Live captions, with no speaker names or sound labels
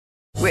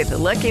With the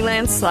Lucky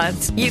Land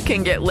Slots, you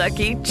can get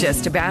lucky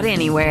just about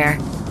anywhere.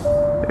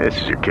 This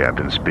is your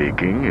captain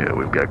speaking.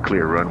 We've got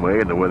clear runway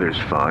and the weather's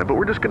fine, but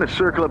we're just going to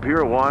circle up here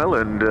a while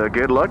and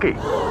get lucky.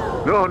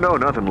 No,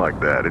 nothing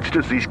like that. It's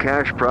just these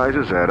cash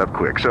prizes add up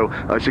quick. So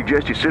I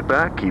suggest you sit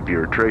back, keep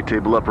your tray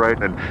table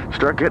upright, and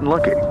start getting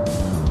lucky.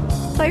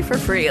 Play for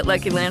free at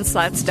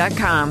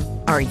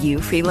LuckyLandSlots.com. Are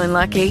you feeling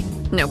lucky?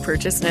 No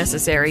purchase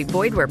necessary.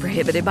 Void where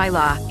prohibited by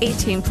law.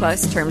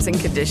 18+ terms and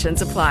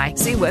conditions apply.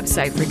 See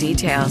website for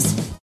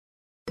details.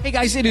 Hey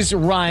guys, it is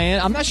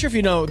Ryan. I'm not sure if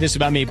you know this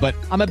about me, but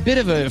I'm a bit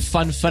of a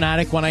fun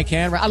fanatic when I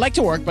can. I like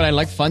to work, but I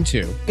like fun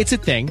too. It's a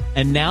thing.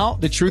 And now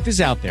the truth is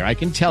out there. I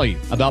can tell you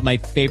about my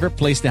favorite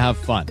place to have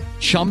fun.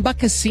 Chumba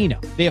Casino.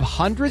 They have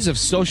hundreds of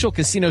social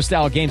casino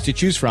style games to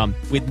choose from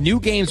with new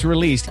games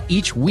released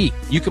each week.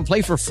 You can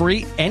play for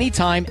free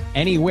anytime,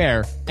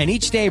 anywhere. And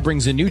each day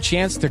brings a new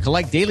chance to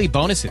collect daily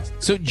bonuses.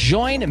 So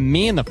join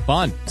me in the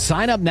fun.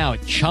 Sign up now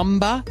at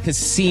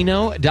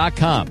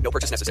ChumbaCasino.com. No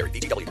purchase necessary.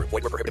 VGW. Void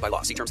where prohibited by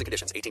law. See terms and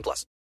conditions.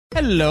 18+.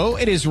 Hello,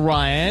 it is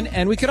Ryan,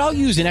 and we could all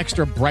use an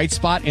extra bright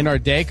spot in our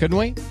day, couldn't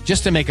we?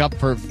 Just to make up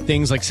for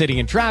things like sitting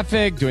in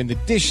traffic, doing the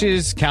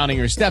dishes, counting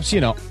your steps,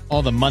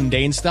 all the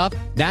mundane stuff.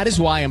 That is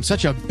why I'm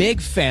such a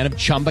big fan of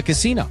Chumba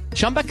Casino.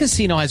 Chumba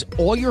Casino has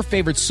all your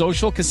favorite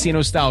social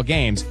casino-style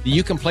games that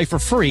you can play for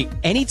free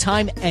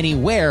anytime,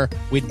 anywhere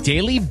with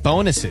daily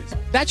bonuses.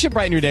 That should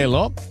brighten your day a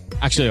little.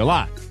 Actually, a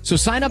lot. So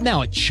sign up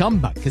now at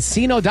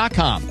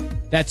ChumbaCasino.com.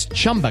 That's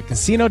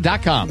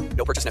ChumbaCasino.com.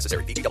 No purchase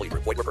necessary. VGW.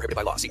 Void where prohibited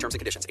by law. See terms and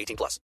conditions.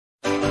 18+.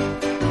 Glory,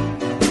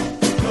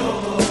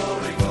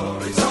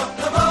 glory,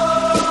 Tottenham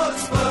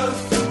Hotspur.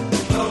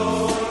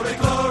 Glory,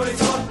 glory,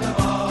 Tottenham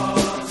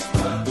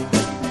Hotspur.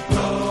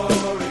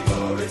 Glory,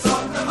 glory,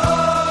 Tottenham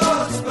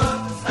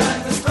Hotspur.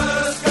 And the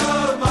Spurs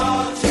go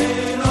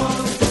marching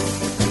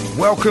on.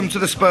 Welcome to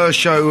the Spurs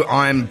Show.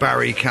 I'm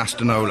Barry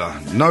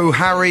Castanola. No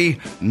Harry,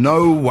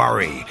 no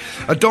worry.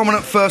 A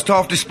dominant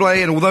first-half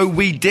display, and although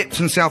we dipped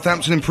and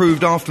Southampton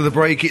improved after the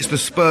break, it's the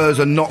Spurs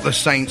and not the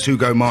Saints who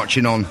go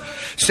marching on.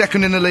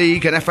 Second in the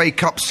league, an FA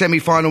Cup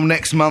semi-final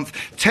next month,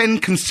 10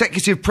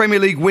 consecutive Premier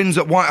League wins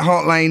at White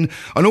Hart Lane,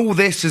 and all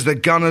this as the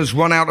Gunners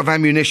run out of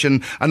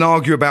ammunition and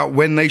argue about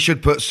when they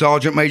should put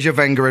Sergeant Major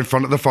Wenger in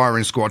front of the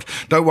firing squad.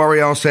 Don't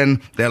worry,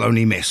 Arsene, they'll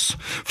only miss.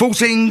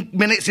 14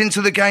 minutes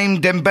into the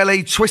game,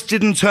 Dembele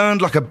twisted and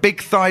turned like a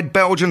big-thighed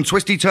Belgian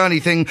twisty-turny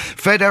thing,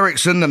 fed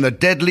Eriksson, and the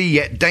deadly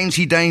yet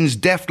dainty Dane's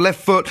deft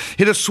left foot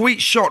hit a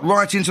sweet shot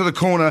right into the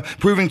corner,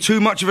 proving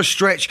too much of a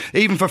stretch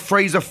even for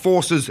Fraser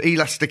Forster's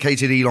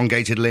elasticated,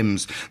 elongated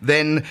limbs.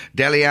 Then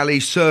Dele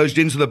Alli surged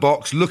into the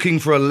box looking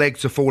for a leg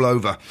to fall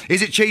over.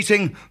 Is it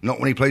cheating? Not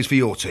when he plays for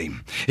your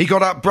team. He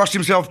got up, brushed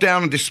himself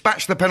down and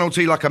dispatched the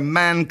penalty like a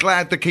man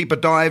glad the keeper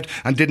dived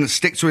and didn't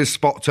stick to his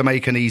spot to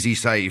make an easy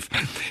save.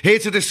 Here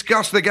to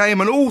discuss the game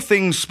and all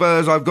things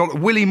Spurs, I've got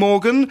Willie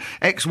Morgan,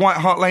 ex-White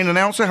Hart Lane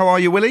announcer. How are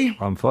you, Willie?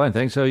 I'm fine,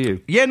 thanks. How are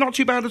you? Yeah, not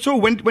too bad at all.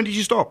 When did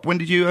you stop? When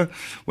did you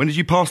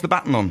pass the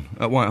baton on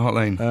at White Hart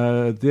Lane?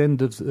 The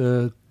end of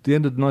the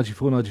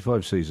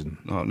 94-95 season.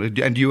 Oh, and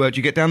do you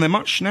get down there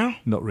much now?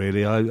 Not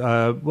really.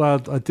 I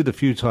did a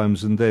few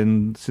times, and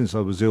then since I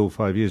was ill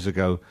 5 years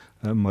ago,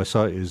 my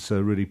sight is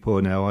really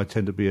poor now. I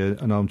tend to be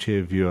an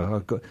armchair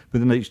viewer.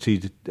 With an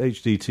HD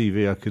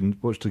TV, I can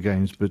watch the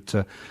games, but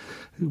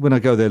when I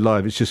go there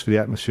live, it's just for the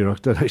atmosphere. I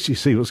don't actually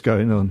see what's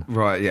going on.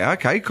 Right, yeah,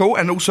 okay, cool.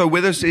 And also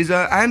with us is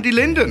Andy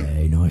Linden.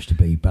 Hey, nice to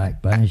be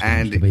back, Baz.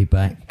 Nice to be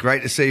back.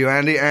 Great to see you,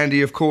 Andy.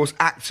 Andy, of course,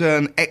 actor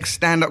and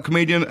ex-stand-up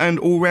comedian and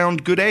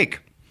all-round good egg.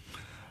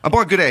 And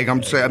by good egg, I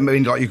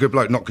mean like you're a good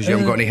bloke, not because you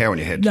haven't got any hair on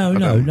your head. No.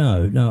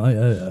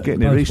 Getting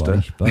near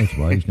Easter. Both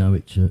ways, no,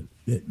 it's...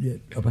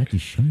 I've had to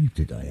shave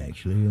today,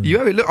 actually. You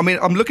have it. Look, I mean,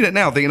 I'm looking at it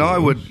now, thinking I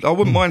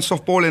wouldn't mind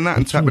soft boiling that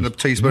and tapping a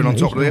teaspoon on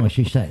top of it.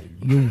 It's that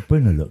Yul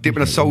Brynner look.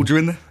 Dipping a soldier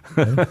in there.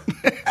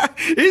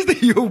 Here's the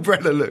Yul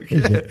Brynner look.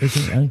 Isn't it?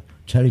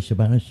 Tell us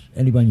about us.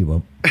 Anyone you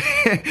want.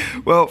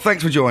 Well,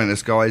 thanks for joining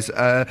us, guys.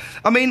 I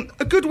mean,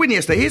 a good win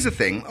yesterday. Here's the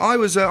thing. I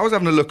was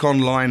having a look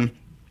online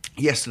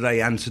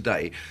yesterday and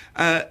today,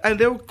 and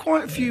there were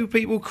quite a few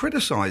people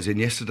criticising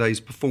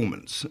yesterday's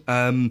performance.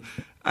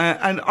 And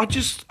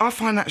I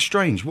find that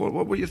strange. What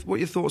are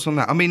your thoughts on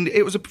that? I mean,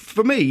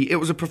 for me, it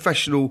was a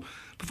professional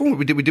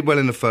performance. We did well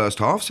in the first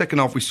half. Second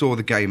half, we saw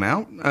the game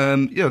out.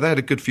 They had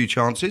a good few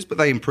chances, but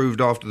they improved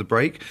after the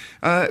break.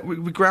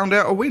 We ground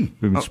out a win.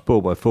 We've been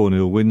spoiled by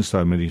 4-0 wins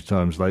so many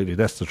times lately.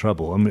 That's the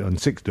trouble. I mean, on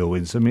 6-0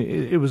 wins. I mean,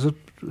 it was a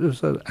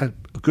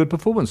good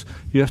performance.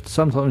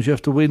 Sometimes you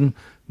have to win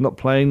not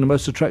playing the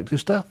most attractive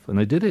stuff, and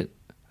they did it.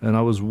 And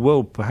I was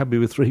well happy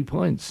with 3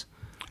 points.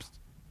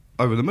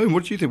 Over the moon.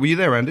 What do you think? Were you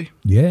there, Andy?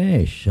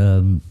 Yes.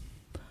 I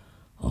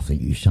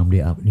think you summed it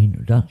up in the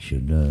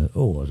introduction. I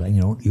was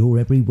hanging on to your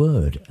every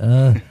word.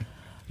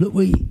 Look,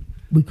 we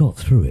got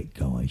through it,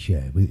 guys.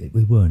 Yeah,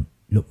 we weren't.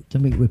 Look, I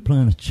mean, we're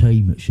playing a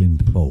team that's in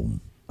form.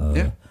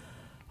 Yeah.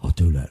 I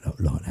do like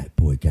that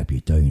boy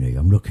Gabbiadini.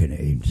 I'm looking at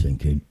him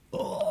thinking,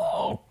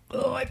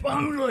 if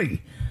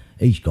only.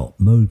 He's got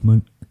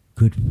movement,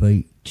 good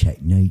feet,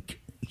 technique.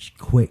 He's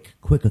quick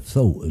of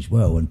thought as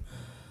well, and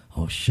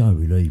I was so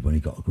relieved when he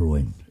got a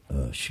groin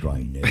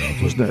strain there.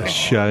 Wasn't it a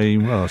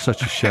shame? Oh,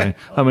 such a shame.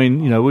 I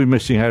mean, we're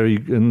missing Harry,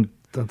 and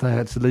they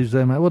had to lose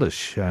their mate. What a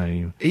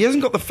shame. He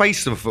hasn't got the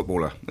face of a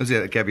footballer, has he,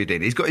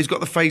 Gabbiadini? He's got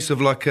the face of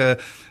like a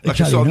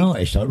Italian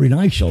artist, like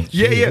Renaissance.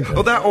 Yeah.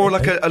 Or that, or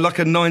like a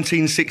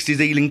 1960s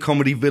Ealing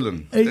comedy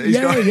villain.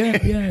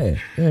 Yeah.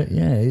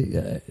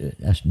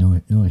 That's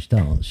nice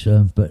dance,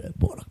 but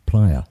what a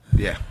player.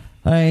 Yeah.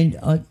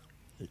 And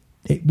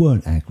it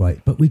weren't that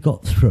great, but we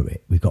got through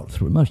it.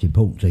 The most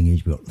important thing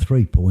is we got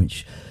 3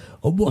 points.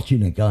 I'm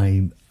watching a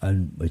game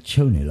and we're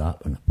 2-0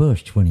 up, and the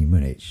first 20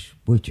 minutes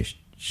we're just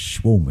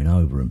swarming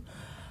over them.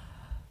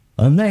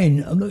 And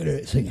then I'm looking at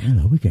it thinking,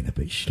 hello, we're getting a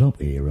bit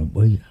sloppy here, aren't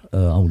we?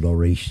 Old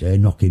Lloris there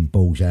knocking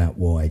balls out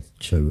wide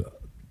to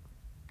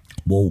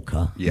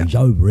Walker. Yeah. He's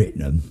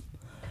over-hitting them.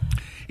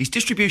 His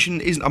distribution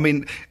isn't... I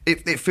mean,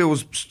 it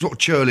feels sort of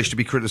churlish to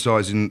be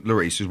criticising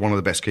Lloris, who's one of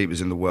the best keepers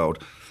in the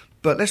world.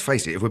 But let's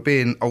face it, if we're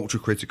being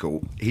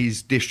ultra-critical,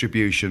 his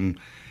distribution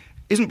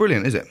isn't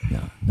brilliant, is it?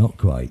 No, not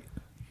great.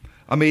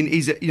 I mean,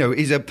 he's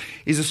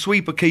a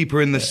sweeper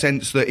keeper in the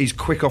sense that he's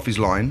quick off his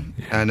line,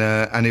 and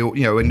he'll,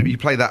 and you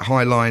play that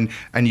high line,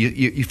 and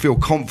you feel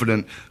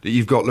confident that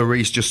you've got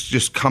Lloris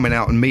just coming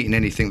out and meeting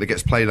anything that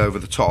gets played over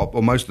the top,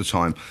 or most of the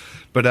time.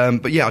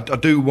 But yeah, I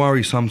do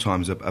worry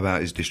sometimes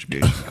about his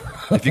distribution.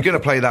 If you're going to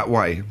play that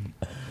way,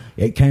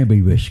 it can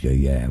be risky,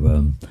 yeah.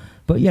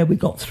 But yeah, we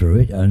got through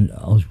it, and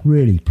I was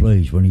really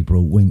pleased when he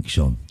brought Winks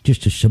on,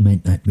 just to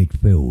cement that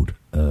midfield,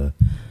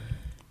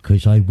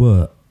 because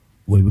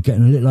we were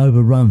getting a little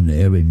overrun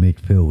there in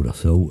midfield, I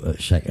thought, at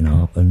second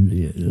half, and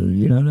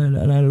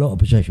they had a lot of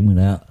possession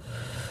without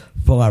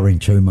firing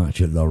too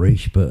much at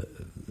Lloris, but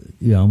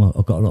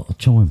I've got a lot of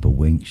time for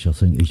Winks. I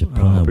think he's a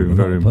player. I've been with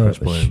very a lot of impressed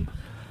purpose. by him.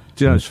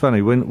 Do you know, it's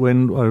funny,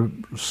 when I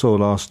saw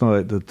last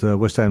night that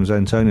West Ham's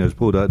Antonio's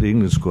pulled out the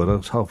England squad, I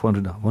was half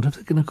wondering, I wonder if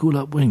they're going to call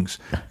up Winks.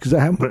 Because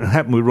that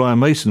happened with Ryan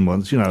Mason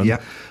once,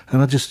 Yeah.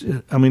 And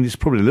it's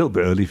probably a little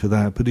bit early for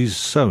that, but he's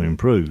so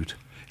improved.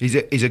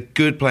 he's a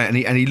good player,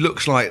 and he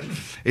looks like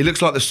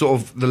the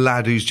sort of the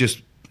lad who's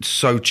just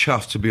so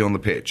chuffed to be on the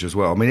pitch as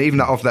well. I mean, even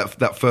off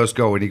that first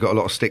goal, and he got a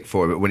lot of stick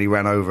for it, but when he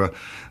ran over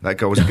that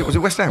goal, was it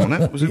West Ham,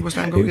 wasn't it? Was it West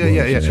Ham goal?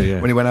 Yeah.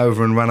 When he went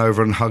over and ran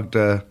over and hugged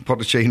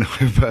Pochettino,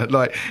 but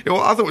I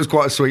thought it was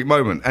quite a sweet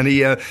moment. And he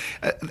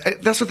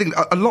that's the thing.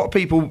 A lot of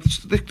people,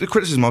 the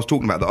criticism I was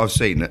talking about that I've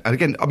seen, and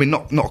again, I mean,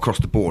 not across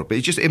the board, but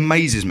it just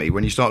amazes me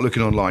when you start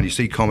looking online. You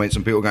see comments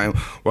and people going,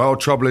 "Well,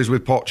 trouble is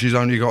with Poch, he's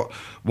only got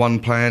one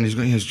plan.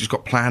 He's just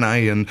got plan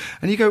A," and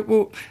you go,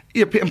 well,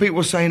 yeah. And people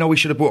were saying, "Oh, we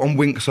should have brought on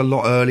Winks a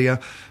lot earlier,"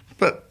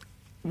 but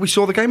we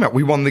saw the game out.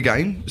 We won the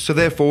game, so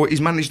therefore he's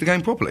managed the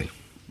game properly.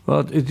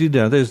 Well,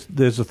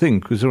 there's a thing,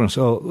 because everyone says,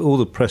 all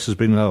the press has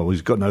been,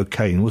 he's got no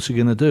Kane, what's he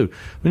going to do?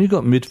 When you've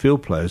got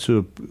midfield players who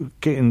are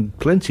getting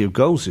plenty of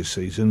goals this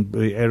season,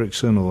 be it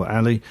Ericsson or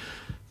Ali,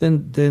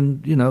 then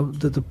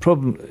the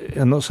problem,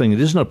 I'm not saying it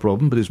isn't a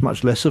problem, but it's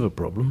much less of a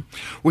problem.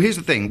 Well, here's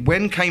the thing.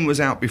 When Kane was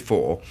out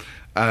before,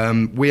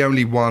 we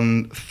only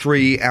won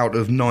 3 out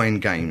of 9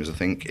 games, I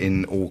think,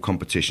 in all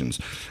competitions.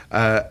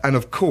 And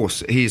of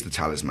course, he is the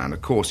talisman.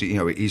 Of course,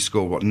 he's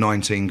scored,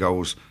 19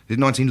 goals.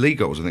 19 league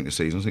goals, I think, this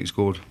season. I think he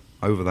scored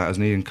over that,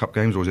 hasn't he, in cup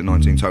games, or is it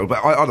 19 total?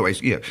 But either way,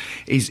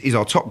 he's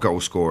our top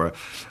goal scorer.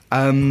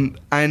 And,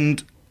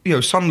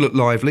 Son looked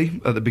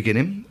lively at the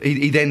beginning.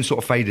 He then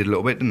sort of faded a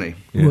little bit, didn't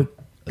he? Yeah. Well,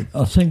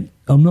 I think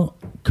I'm not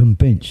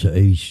convinced that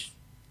he's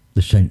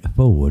the centre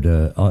forward.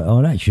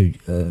 I'm actually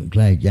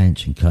glad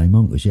Janssen came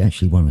on, because he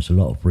actually won us a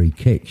lot of free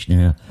kicks.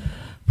 Now,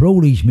 for all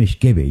these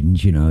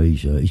misgivings,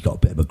 he's got a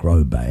bit of a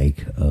grow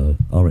bag.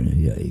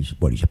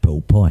 He's a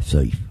Paul Pie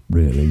thief,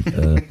 really.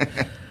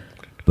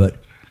 But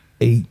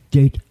he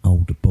did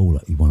hold the ball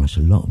up. He won us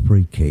a lot of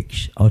free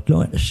kicks. I'd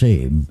like to see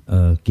him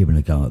giving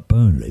a go at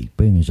Burnley,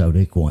 being as though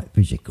they're quite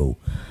physical.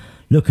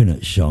 Looking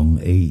at Song,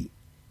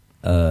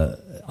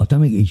 I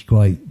don't think he's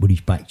great with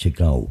his back to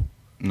goal.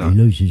 No. He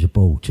loses the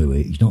ball to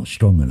it. He's not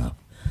strong enough.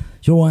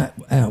 It's all right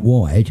out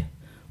wide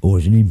or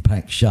as an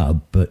impact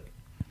sub, but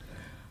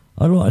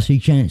I'd like to see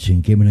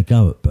Janssen giving a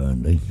go at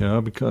Burnley. Yeah,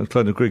 I'd be kind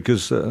of agree,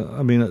 because,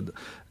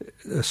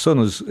 Son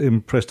has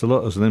impressed a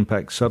lot as an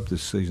impact sub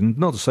this season.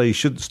 Not to say he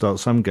shouldn't start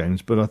some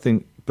games, but I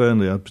think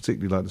Burnley, I'd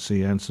particularly like to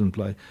see Janssen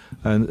play.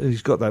 And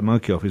he's got that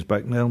monkey off his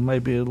back now.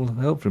 Maybe it'll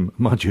help him.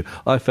 Mind you,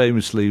 I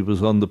famously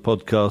was on the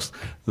podcast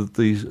that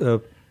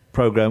the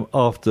programme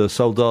after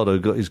Soldado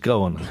got his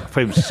goal on. I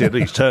famously said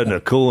he's turned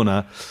a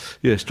corner,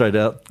 straight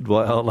out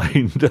White Hart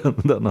Lane down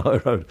the high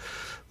road.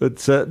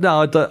 But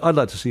no, I'd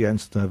like to see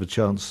Janssen have a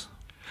chance.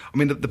 I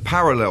mean, the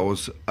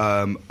parallels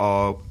are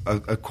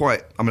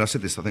quite... I mean, I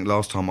said this, I think,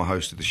 last time I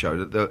hosted the show,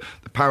 that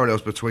the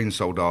parallels between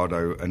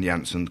Soldado and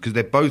Janssen, because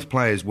they're both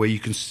players where you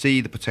can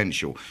see the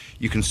potential,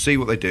 you can see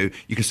what they do,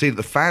 you can see that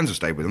the fans have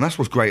stayed with them. That's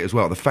what's great as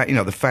well. The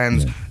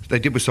fans, they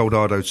did with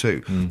Soldado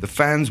too. The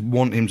fans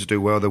want him to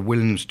do well, they're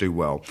willing him to do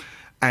well.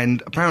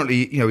 And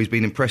apparently, he's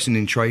been impressing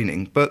in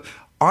training, but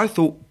I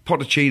thought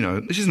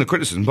Pochettino, this isn't a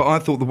criticism, but I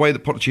thought the way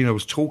that Pochettino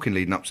was talking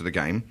leading up to the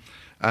game,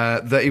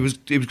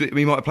 that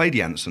he might have played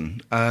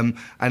Janssen. And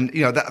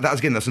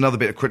that's another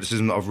bit of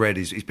criticism that I've read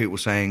is people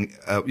saying,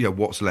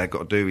 what's Laird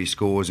got to do? He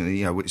scores, and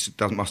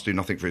it must do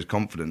nothing for his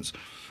confidence.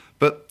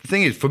 But the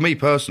thing is, for me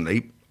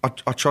personally,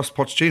 I trust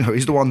Pochettino.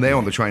 He's the one there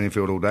on the training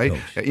field all day.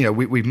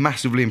 We've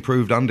massively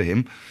improved under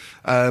him.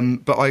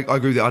 But I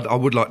agree that I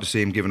would like to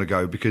see him given a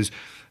go because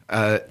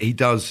he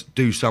does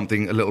do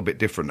something a little bit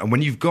different. And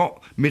when you've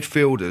got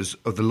midfielders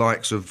of the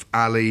likes of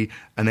Ali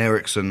and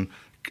Eriksen,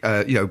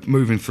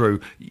 moving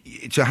through,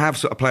 to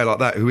have a player like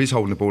that who is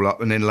holding the ball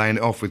up and then laying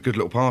it off with good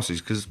little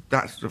passes, because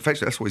that's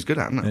what he's good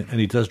at, isn't it? And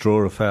he does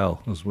draw a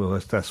foul as well.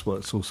 That's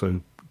what's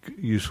also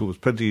useful,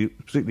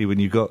 particularly when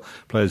you've got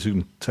players who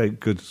can take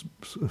good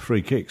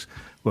free kicks.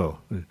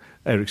 Well,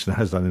 Eriksen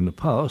has done in the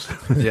past.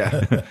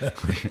 Yeah.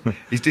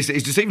 He's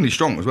deceivingly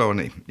strong as well,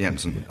 isn't he,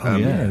 Janssen?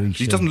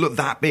 He doesn't look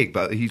that big,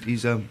 but he's...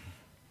 he's got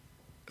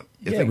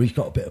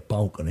a bit of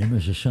bulk on him,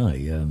 as I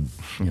say.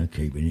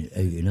 Keeping it out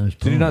in those.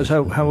 Did you notice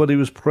how well he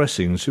was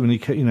pressing? So when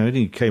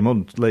he came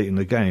on late in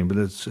the game, but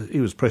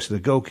he was pressing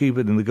the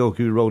goalkeeper, and the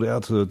goalkeeper rolled it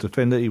out to the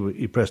defender.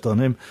 He pressed on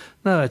him.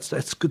 No,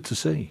 that's good to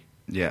see.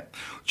 Yeah.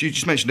 You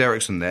just mentioned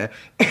Eriksen there.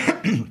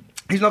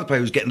 He's another player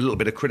who's getting a little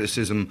bit of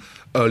criticism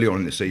early on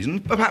in the season,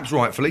 perhaps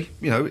rightfully.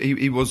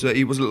 He was a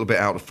little bit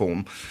out of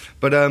form,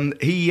 but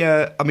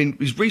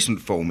his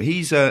recent form,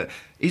 he's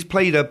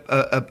played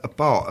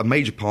a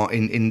major part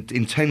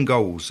in 10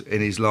 goals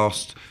in his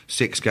last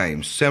 6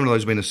 games. 7 of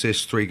those have been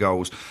assists, 3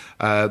 goals.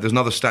 There's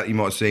another stat you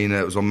might have seen.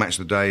 It was on Match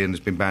of the Day and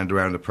it's been banned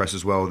around the press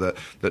as well.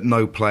 That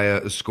no player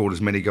has scored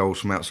as many goals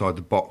from outside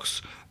the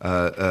box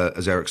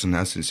as Eriksen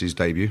has since his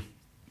debut.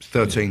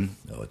 13.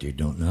 I did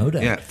not know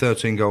that. Yeah,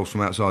 13 goals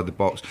from outside the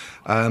box.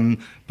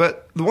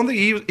 But the one thing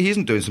he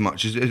isn't doing so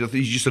much is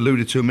you just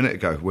alluded to a minute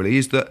ago, Willie,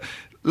 is that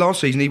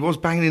last season he was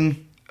banging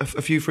in a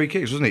few free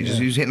kicks, wasn't he? Yeah.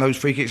 He was hitting those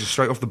free kicks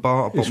straight off the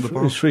bar, bottom of the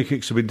bar. His free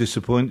kicks have been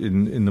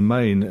disappointing in the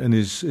main, and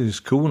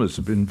his corners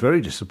have been very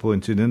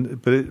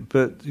disappointing.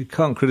 But you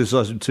can't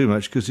criticise him too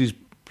much because he's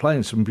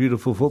playing some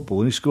beautiful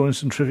football and he's scoring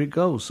some terrific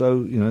goals.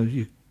 So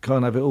you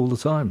can't have it all the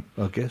time,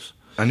 I guess.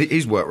 And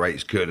his work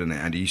rate's good, isn't it,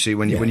 Andy? You see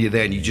when you're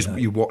there and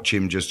you watch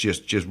him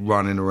just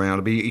running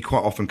around. He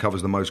quite often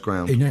covers the most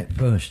ground. In that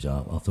first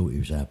half, I thought he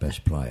was our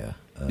best player.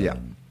 I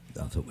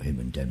thought him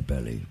and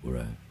Dembele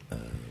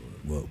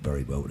worked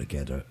very well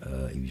together.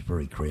 He was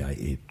very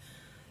creative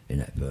in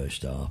that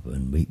first half,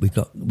 and we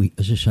got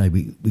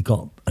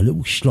a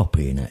little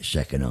sloppy in that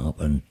second half,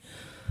 and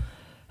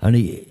I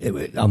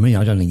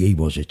don't think he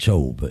was at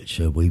all, but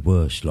we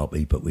were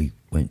sloppy, but we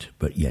went.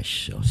 But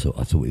yes, I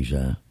thought he was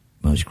our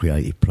most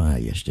creative player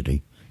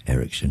yesterday,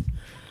 Eriksen.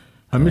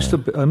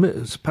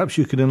 Perhaps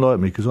you can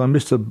enlighten me, because I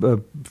missed a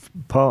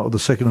part of the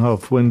second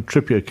half when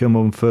Trippier came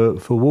on for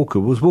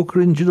Walker. Was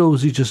Walker injured, or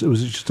was it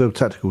just a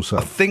tactical sub?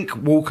 I think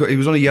Walker. He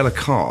was on a yellow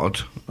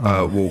card,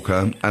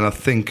 Walker, and I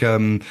think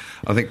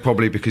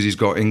probably because he's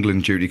got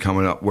England duty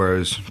coming up,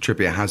 whereas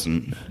Trippier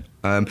hasn't.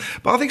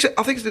 But I think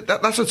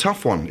that's a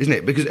tough one, isn't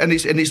it? Because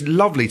it's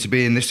lovely to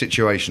be in this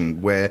situation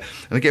where,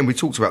 and again we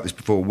talked about this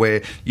before,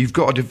 where you've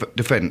got a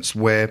defence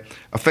where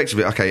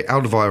effectively, okay,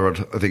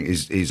 Alderweireld I think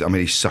is he's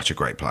such a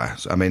great player.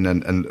 And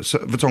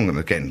Vertonghen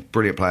again,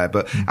 brilliant player,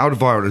 but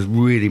Alderweireld has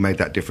really made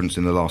that difference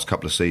in the last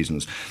couple of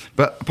seasons.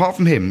 But apart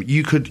from him,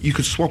 you could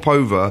swap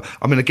over.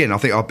 I mean, again, I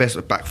think our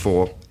best back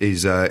four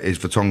is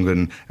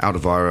Vertonghen,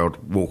 Alderweireld,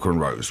 Walker,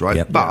 and Rose, right?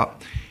 Yep.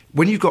 But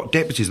when you've got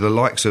deputies of the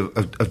likes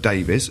of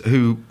Davies,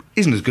 who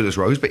isn't as good as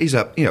Rose, but he's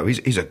a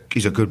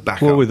good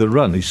backup. Well, with the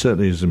run, he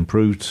certainly has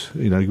improved.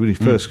 When he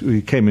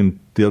came in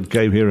the odd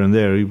game here and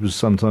there, he was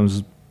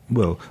sometimes,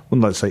 well, I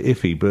wouldn't like to say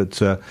iffy,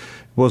 but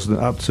wasn't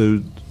up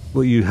to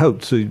what you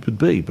hoped he would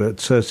be. But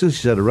since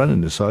he's had a run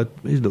in the side,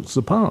 he looks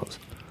the part.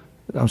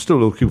 I'm still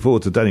looking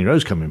forward to Danny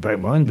Rose coming back,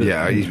 mind.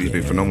 But he's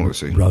been phenomenal to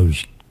see.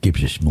 Rose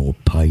gives us more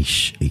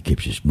pace, he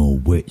gives us more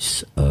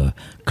width.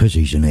 Because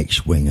he's an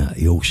ex-winger,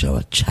 he also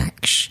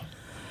attacks.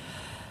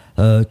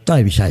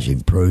 Davies has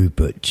improved,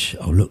 but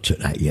I looked at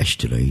that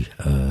yesterday.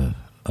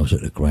 I was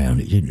at the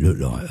ground. It didn't look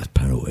like a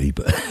penalty,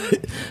 but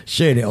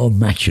seeing it on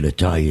Match of the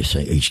Day, you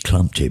see he's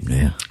clumped him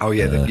now. Oh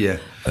yeah,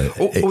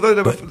 although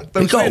they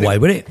got away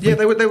with it. Yeah,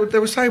 they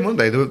were saying one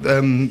day.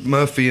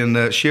 Murphy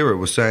and Shearer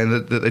were saying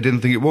that they didn't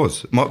think it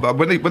was.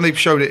 When they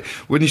showed it,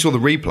 when you saw the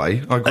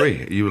replay, I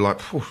agree. You were like,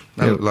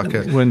 that looked like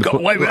got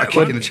away with that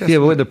kick in the chest. Yeah,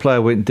 but when the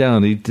player went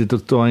down, he did the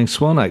dying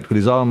swan act with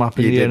his arm up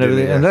in the air and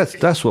everything, and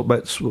that's what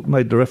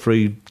made the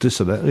referee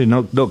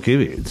not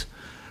give it.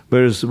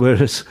 Whereas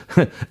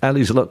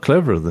Ali's a lot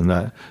cleverer than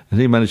that,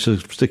 and he managed to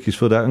stick his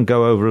foot out and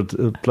go over a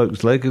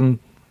bloke's leg and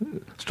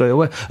straight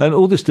away. And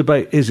all this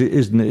debate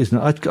isn't it?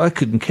 I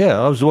couldn't care.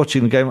 I was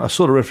watching the game. I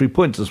saw the referee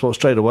point to the spot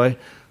straight away.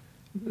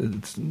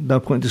 it's no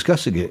point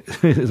discussing it.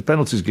 The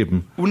penalty's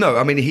given. Well, no,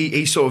 I mean,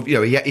 he sort of,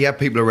 he had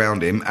people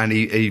around him, and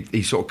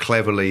he sort of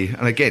cleverly,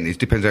 and again, it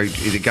depends,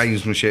 is it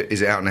gamesmanship,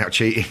 is it out and out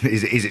cheating,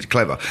 is it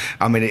clever?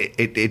 I mean,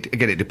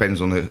 it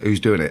depends on who's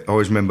doing it. I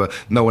always remember,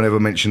 no one ever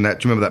mentioned that.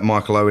 Do you remember that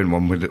Michael Owen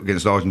one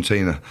against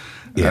Argentina?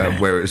 Yeah.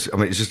 Where it's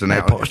just an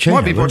out. Pochettino,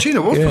 Might be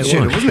Pochettino,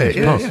 wasn't it?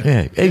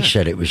 Yeah. He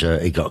said it was,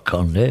 he got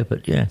conned there,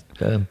 but yeah.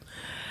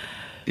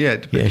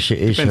 Yes, it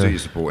is. Depends who you're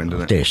supporting,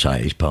 doesn't I it? dare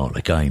say it's part of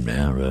the game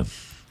now.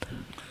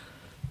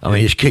 I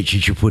mean, as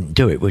kids, you wouldn't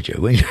do it, would you?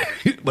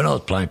 When I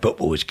was playing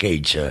football as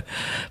kids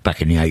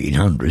back in the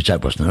 1800s,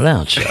 that wasn't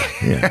allowed, so,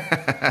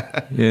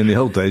 yeah. In the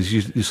old days,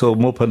 you saw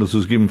more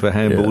penalties given for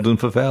handball than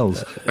for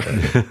fouls.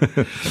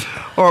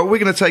 All right, we're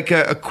going to take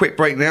a quick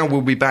break now.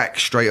 We'll be back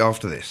straight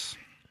after this.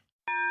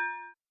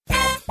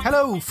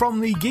 Hello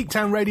from the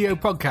Geektown Radio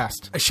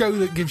podcast, a show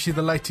that gives you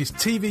the latest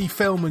TV,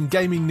 film and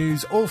gaming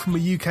news, all from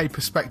a UK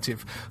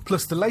perspective,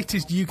 plus the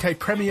latest UK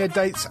premiere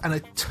dates and a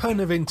ton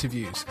of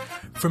interviews.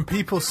 From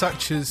people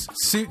such as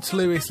Suits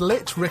Lewis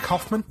Litt, Rick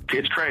Hoffman.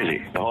 It's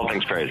crazy. The whole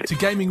thing's crazy. To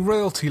gaming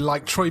royalty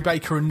like Troy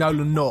Baker and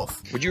Nolan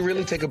North. Would you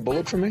really take a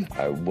bullet for me?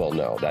 Well,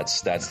 no,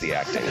 that's the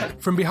acting.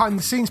 From behind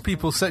the scenes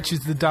people such as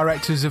the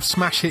directors of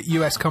smash hit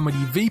US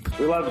comedy Veep.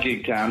 We love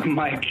Geektown.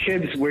 My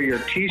kids wear your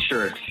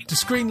t-shirts. To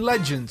screen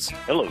legends.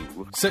 Hello.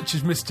 Such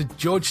as Mr.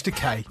 George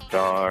Takei.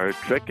 Star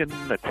trekking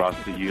across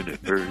the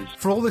universe.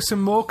 For all this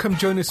and more, come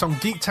join us on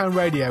Geektown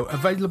Radio,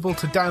 available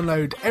to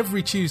download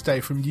every Tuesday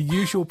from your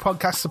usual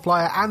podcast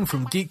supplier and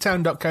from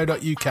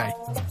geektown.co.uk.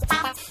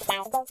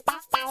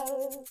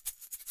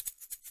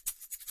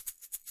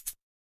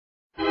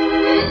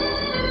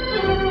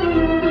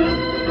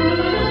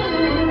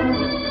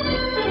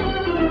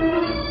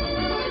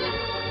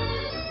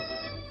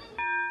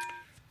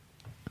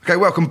 Okay,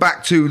 welcome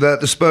back to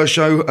the Spurs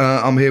show.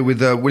 I'm here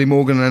with Willie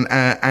Morgan and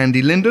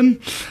Andy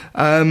Linden.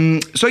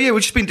 We've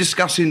just been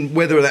discussing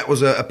whether that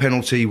was a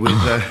penalty with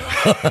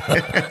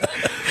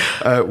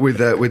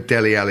with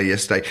Dele Alli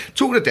yesterday.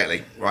 Talking to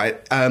Dele, right?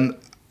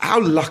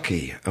 How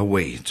lucky are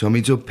we to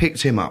have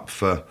picked him up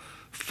for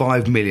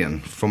 $5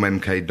 million from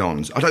MK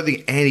Dons? I don't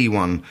think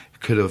anyone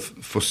could have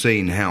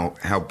foreseen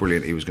how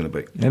brilliant he was going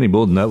to be. Any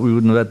more than that, we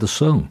wouldn't have had the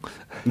song.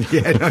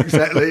 Yeah, no,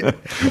 exactly.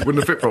 Wouldn't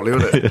have fit properly,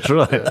 would it? That's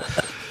right.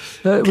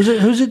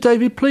 Was it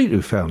David Pleat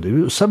who found him?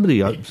 It was somebody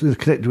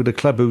connected with a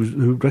club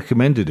who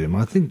recommended him.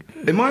 I think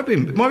it might have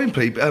been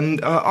Pleat.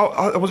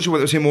 I wasn't sure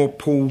whether it was him or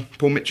Paul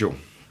Mitchell.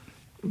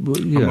 Well,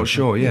 yeah, I'm not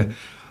sure. Yeah.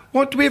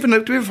 What do we ever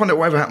know? Do we ever find out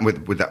what ever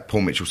happened with that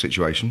Paul Mitchell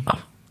situation?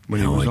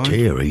 No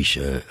idea.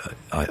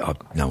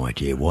 I've no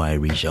idea why he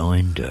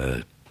resigned.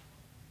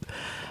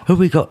 Who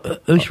we got?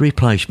 Who's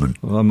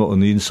replacement? Well, I'm not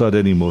on the inside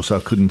anymore, so I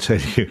couldn't tell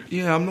you.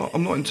 Yeah, I'm not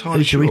entirely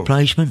who's sure. Who's the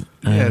replacement?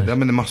 Yeah, I mean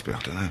there must be. I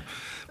don't know.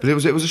 But it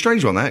was a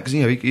strange one, that, because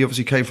he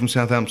obviously came from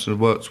Southampton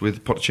and worked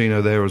with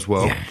Pochettino there as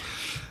well.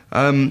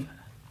 Yeah.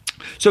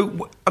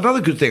 So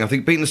another good thing, I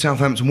think, beating the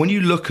Southampton, when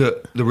you look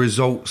at the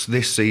results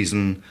this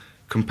season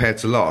compared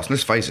to last, and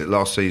let's face it,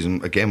 last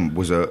season again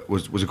was a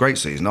great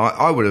season.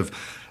 I would have,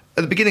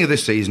 at the beginning of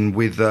this season,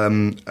 with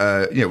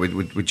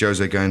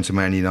Jose going to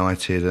Man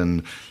United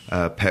and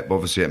Pep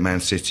obviously at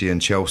Man City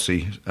and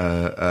Chelsea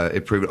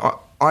improving.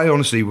 I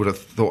honestly would have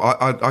thought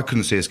I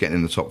couldn't see us getting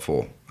in the top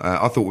four.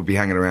 I thought we'd be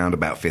hanging around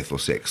about fifth or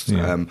sixth,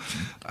 and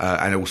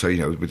also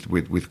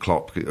with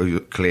Klopp, who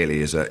clearly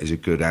is a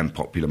good and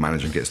popular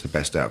manager and gets the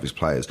best out of his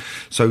players.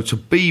 So to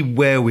be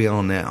where we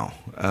are now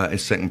in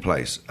second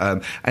place,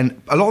 and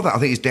a lot of that I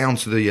think is down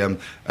to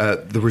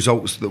the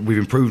results that we've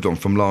improved on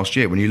from last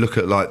year. When you look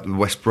at like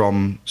West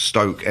Brom,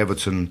 Stoke,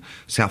 Everton,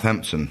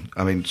 Southampton,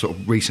 I mean sort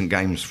of recent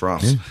games for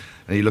us. Yeah.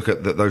 And you look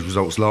at those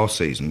results last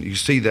season, you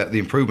see that the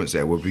improvements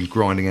there. We've been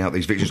grinding out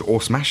these victories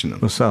or smashing them.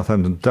 Well,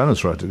 Southampton done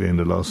us right at the end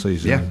of last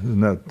season. Yeah.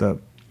 And that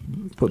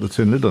put the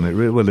tin lid on it.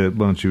 Well, it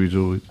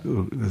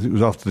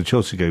was after the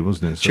Chelsea game,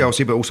 wasn't it? So.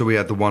 Chelsea, but also we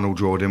had the 1-1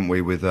 draw, didn't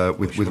we, with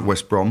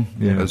West Brom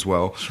as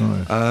well. That's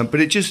right.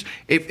 But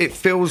it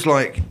feels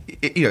like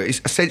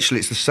it's essentially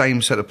it's the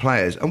same set of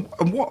players. And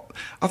what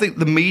I think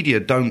the media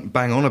don't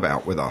bang on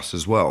about with us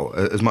as well,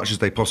 as much as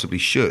they possibly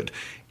should,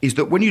 is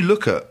that when you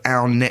look at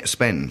our net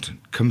spend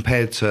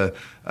compared to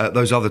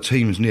those other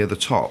teams near the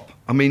top,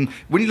 I mean,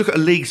 when you look at a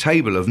league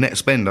table of net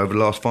spend over the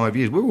last 5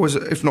 years, we're always,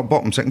 if not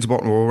bottom, second to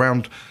bottom, or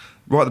around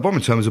right at the bottom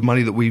in terms of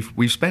money that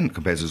we've spent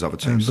compared to those other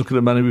teams. And look at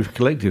the money we've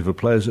collected for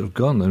players that have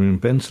gone. I mean,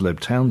 Bentaleb,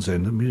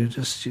 Townsend. I mean,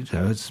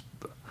 it's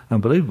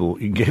unbelievable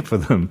what you can get for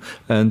them.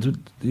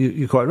 And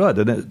you're quite right.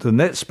 The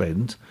net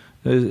spend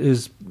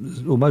is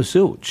almost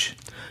zilch.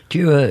 Do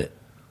you?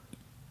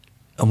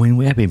 I mean,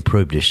 we have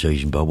improved this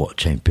season by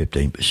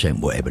 10-15%,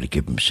 whatever the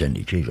given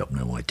percentage is. I've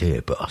no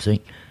idea, but do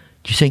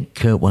you think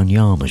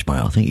Wanyama's made?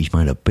 I think he's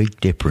made a big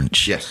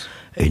difference. Yes.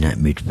 In that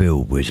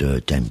midfield with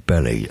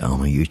Dembele. I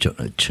mean, you took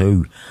the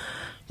two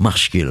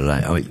muscular.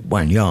 I mean,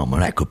 Wanyama,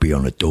 that could be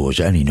on the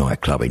doors of any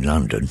nightclub in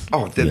London.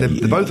 Oh, they're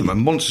both of them are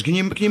monsters. Can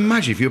you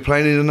imagine if you were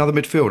playing in another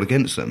midfield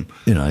against them?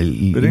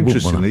 But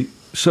interestingly,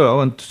 So I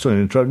want to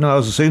interrupt. No, I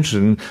was just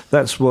interested in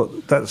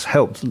that's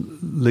helped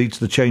lead to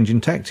the change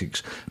in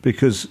tactics,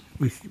 because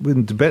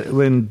when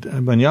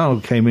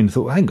Wanyama came in,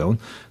 thought, hang on,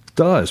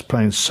 Dyer's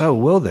playing so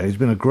well there. He's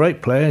been a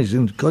great player. He's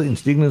got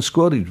into the England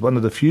squad. He's one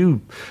of the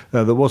few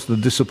that wasn't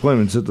the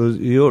disappointments at the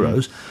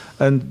Euros.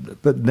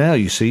 But now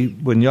you see,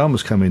 when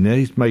Yama's come in there,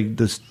 he's made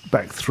this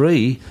back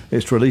three.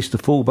 It's released the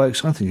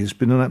fullbacks. I think it's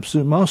been an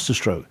absolute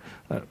masterstroke.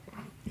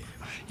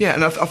 Yeah,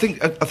 and I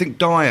think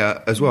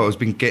Dyer as well has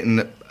been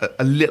getting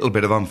a little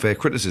bit of unfair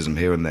criticism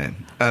here and there.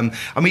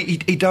 I mean,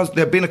 he does.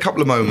 There have been a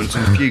couple of moments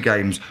in a few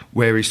games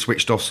where he's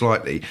switched off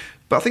slightly,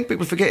 but I think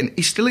people are forgetting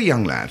he's still a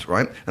young lad,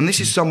 right? And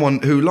this is someone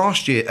who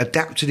last year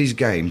adapted his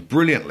game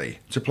brilliantly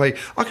to play.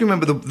 I can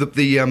remember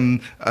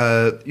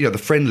the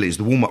friendlies,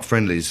 the warm-up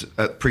friendlies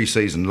at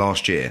pre-season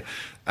last year.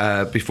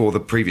 Before the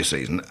previous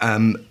season,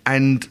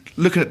 and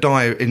looking at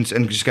Dyer and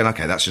just going,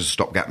 okay, that's just a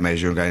stopgap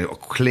measure, and going,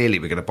 clearly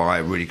we're going to buy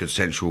a really good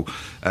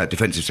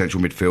defensive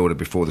central midfielder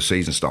before the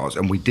season starts,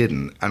 and we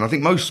didn't. And I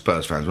think most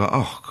Spurs fans were like,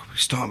 oh, we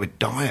started with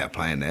Dyer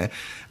playing there,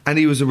 and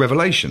he was a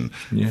revelation.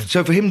 Yeah.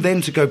 So for him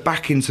then to go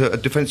back into a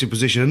defensive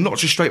position, and not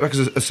just straight back as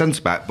a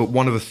centre-back, but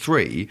one of the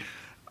three,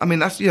 I mean,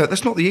 that's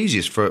not the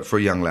easiest for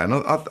a young lad.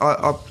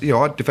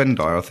 I defend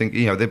Dyer. I think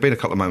there've been a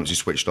couple of moments he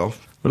switched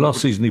off. Well,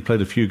 last season he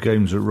played a few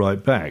games at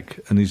right back,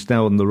 and he's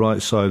now on the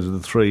right side of the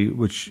three,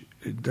 which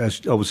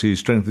obviously his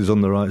strength is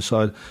on the right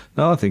side.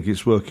 Now I think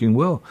it's working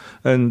well,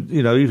 and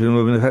even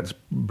when they've had to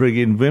bring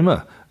in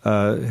Wimmer,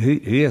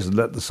 he hasn't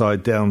let the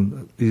side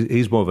down.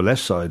 He's more of a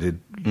left-sided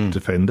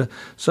defender.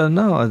 So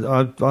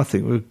no, I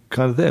think we're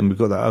kind of there. And we've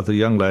got that other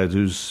young lad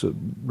who's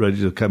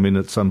ready to come in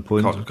at some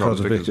point,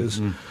 Carter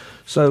Vickers.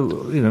 So,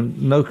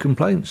 no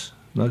complaints.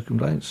 No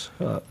complaints.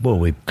 Well,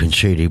 we've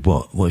conceded,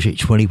 what was it,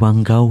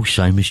 21 goals,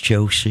 same as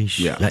Chelsea's?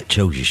 Yeah. That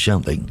tells you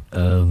something.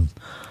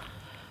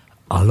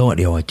 I like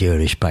the idea of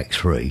this back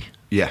three.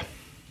 Yeah.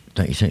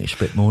 Don't you think it's a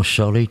bit more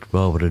solid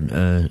rather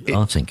than...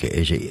 I think it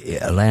is.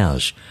 It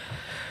allows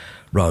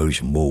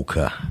Rose and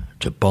Walker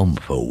to bomb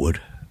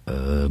forward.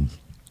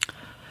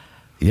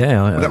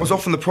 That was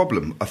often the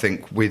problem, I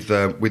think, with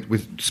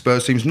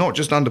Spurs teams, not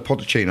just under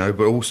Pochettino,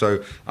 but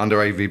also under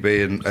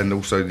AVB and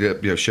also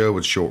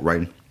Sherwood's short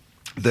reign.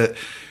 That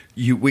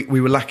we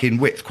were lacking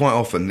width quite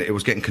often. It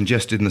was getting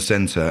congested in the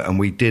centre, and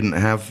we didn't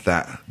have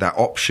that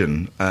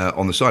option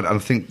on the side. And I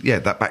think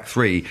that back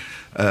three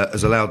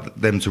has allowed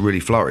them to really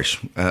flourish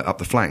up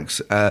the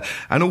flanks,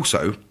 and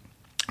also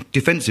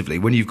defensively,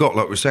 when you've got,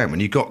 like we're saying, when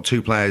you've got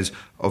two players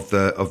of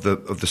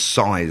the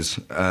size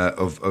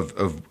of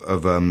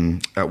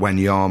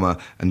Wanyama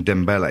and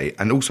Dembele,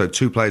 and also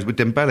two players with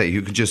Dembele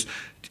who can just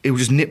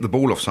nip the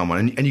ball off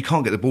someone, and you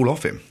can't get the ball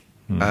off him.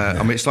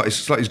 I mean, it's like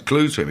he's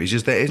glued to him. He's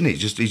just there, isn't he?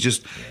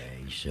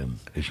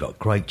 He's got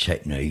great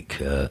technique.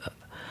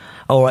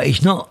 All right,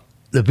 he's not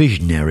the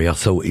visionary I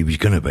thought he was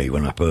going to be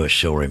when I first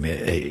saw him.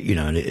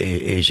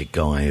 He's a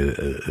guy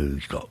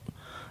who's got,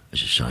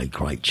 as I say,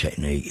 great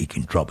technique. He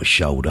can drop a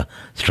shoulder,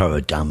 throw a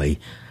dummy,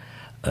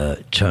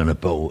 turn a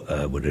ball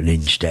with an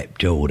instep,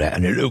 do all that,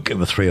 and it'll give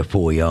a 3 or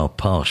 4 yard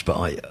pass. But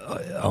I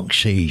can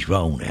see his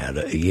role now,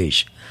 that he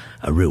is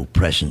a real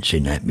presence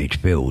in that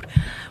midfield.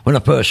 When I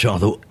first saw him, I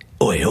thought,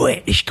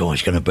 oi, this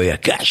guy's going to be a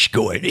cash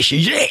scorer. This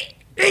is it.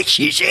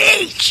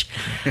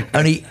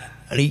 and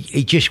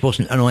he just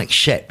wasn't. And I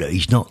accept that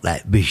he's not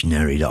that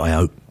visionary that I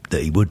hoped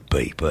that he would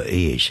be, but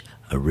he is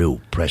a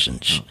real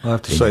presence. I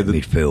have to say that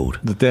midfield.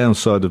 The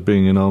downside of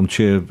being an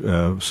armchair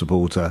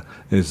supporter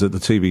is that the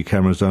TV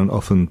cameras don't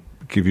often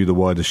give you the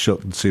widest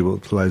shot and see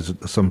what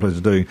some players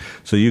are doing.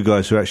 So you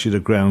guys who are actually at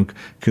the ground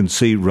can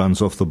see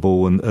runs off the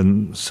ball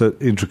and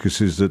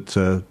intricacies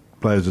that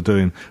players are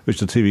doing, which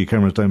the TV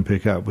cameras don't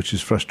pick up, which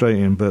is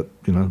frustrating, but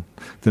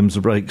them's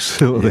the breaks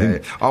sort of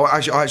thing. I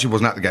actually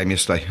wasn't at the game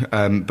yesterday,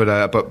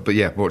 but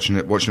yeah, watching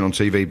it on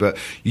TV. But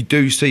you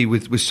do see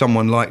with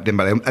someone like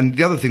Dembele, and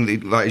the other thing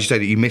that, like you say,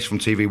 that you miss from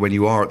TV when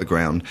you are at the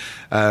ground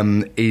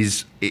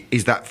is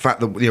that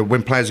fact that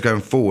when players are going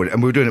forward,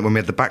 and we were doing it when we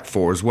had the back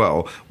four as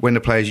well. When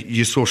the players,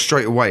 you saw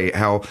straight away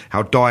how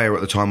Dyer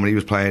at the time when he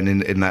was playing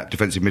in that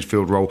defensive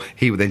midfield role,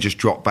 he would then just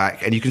drop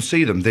back, and you can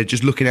see them. They're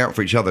just looking out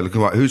for each other,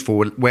 looking like who's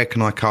forward, where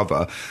can I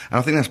cover? And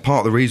I think that's part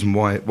of the reason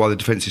why the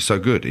defence is so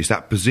good, is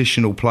that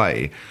positional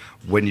play.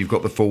 When you've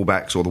got the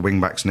fullbacks or the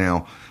wingbacks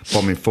now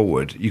bombing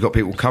forward, you've got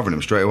people covering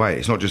them straight away.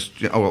 It's not just,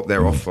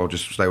 they're off, I'll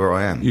just stay where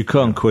I am. You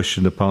can't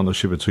question the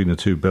partnership between the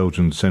two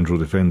Belgian central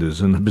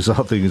defenders. And the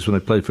bizarre thing is when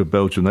they play for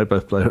Belgium, they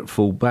both play at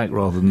full back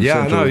rather than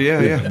central.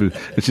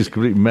 It's just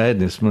complete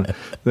madness.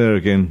 There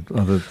again,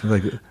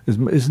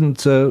 isn't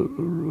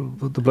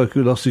the bloke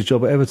who lost his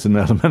job at Everton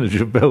now the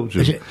manager of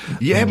Belgium?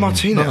 Yeah,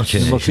 Martinez.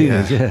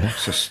 Yeah.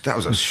 That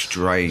was a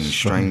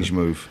strange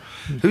move.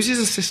 Who's his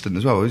assistant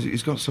as well?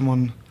 He's got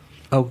someone...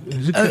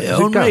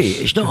 Henry.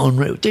 It's not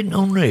Henry. Didn't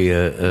Henry...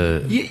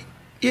 is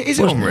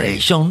it Henry?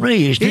 It's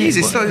Henry, isn't it?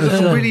 It's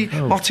really...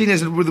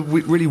 Martinez with a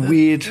really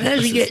weird... How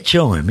does he get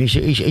time?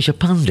 He's a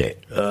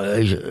pundit.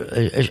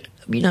 There's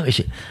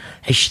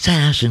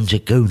thousands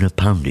of Gooner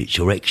pundits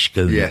or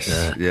ex-Gooner. Yes,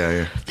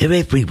 yeah. They're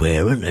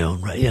everywhere, aren't they,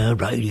 on radio,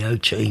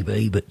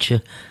 TV, but...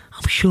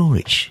 I'm sure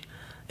it's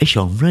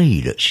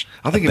Henri that's.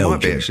 I think it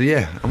might be, Belgian. actually,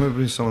 yeah. I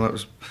remember someone that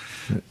was...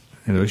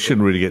 You know, you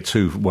shouldn't really get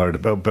too worried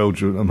about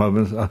Belgium at the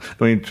moment.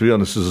 I mean, to be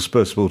honest, as a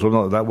Spurs supporter, I'm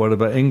not that worried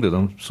about England.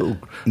 I'm sort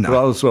of... No. But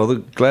I was rather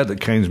glad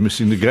that Kane's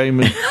missing the game.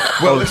 And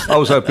I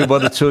was hoping by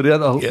the two of the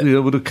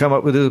other, would have come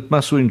up with a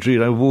muscle injury,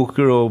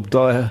 Walker or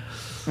Dyer.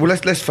 Well,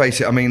 let's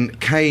face it. I mean,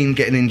 Kane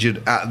getting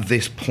injured at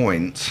this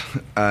point,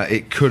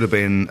 it could have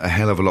been a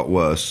hell of a lot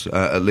worse.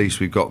 At least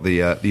we've got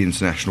the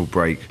international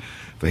break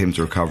for him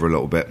to recover a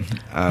little bit.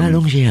 How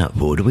long is he out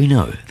for? Do we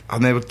know?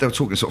 And they were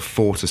talking sort of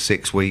 4 to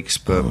 6 weeks,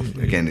 but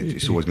again,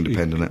 it's always going to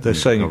depend on it. They're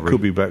saying it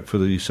could be back for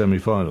the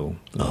semi-final.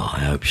 Oh,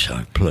 I hope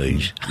so.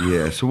 Please.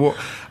 Yeah. So what?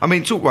 I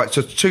mean, right.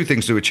 So two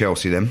things to do with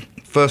Chelsea then.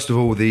 First of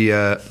all, the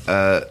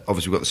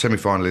obviously we've got the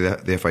semi-final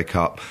of the FA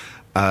Cup,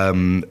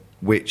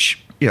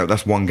 which. You know,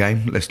 that's one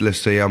game. Let's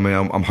see. I mean,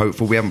 I'm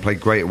hopeful. We haven't played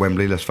great at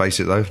Wembley, let's face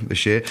it, though,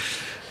 this year.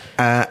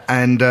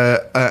 And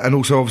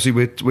also, obviously,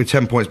 we're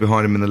 10 points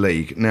behind them in the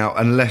league. Now,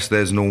 unless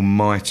there's an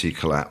almighty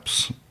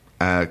collapse,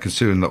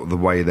 considering the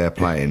way they're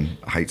playing,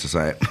 I hate to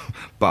say it,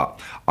 but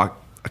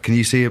can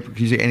you see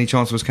any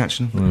chance of us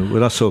catching them?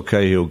 When I saw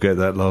Cahill get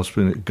that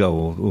last-minute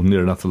goal, or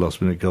near enough the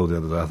last-minute goal the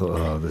other day, I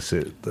thought, that's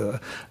it.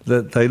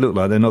 They look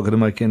like they're not going to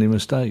make any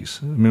mistakes.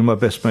 I mean, my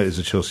best mate is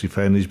a Chelsea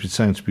fan. He's been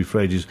saying to me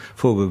for ages,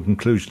 foregone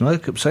conclusion. I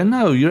kept saying,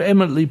 no, you're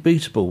eminently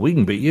beatable. We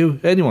can beat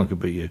you. Anyone can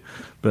beat you.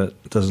 But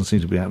it doesn't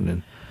seem to be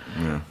happening.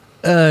 Yeah.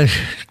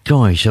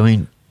 Guys, I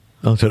mean,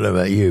 I don't know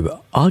about you,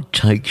 but I'd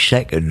take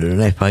second in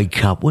an FA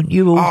Cup, wouldn't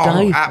you, all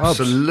day?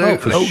 Absolutely.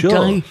 for all sure.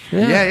 day?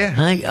 Yeah.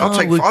 Hey,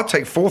 I'd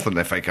take fourth in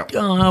the FA Cup.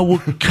 I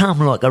would come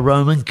like a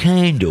Roman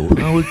candle.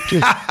 I would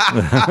just...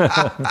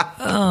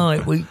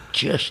 we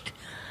just...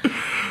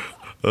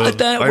 I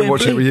don't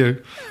watch it with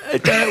you. I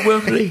don't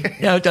Wembley.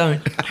 No,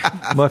 don't.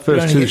 My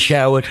first Get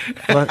showered.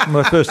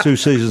 my first 2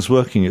 seasons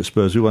working at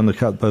Spurs, we won the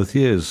cup both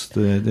years,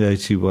 the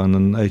 81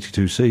 and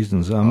 82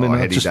 seasons. I mean,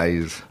 heady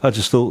days. I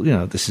just thought,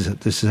 this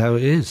is how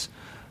it is.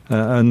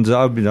 And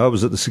I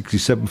was at the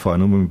 67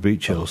 final when we beat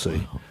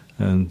Chelsea,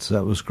 and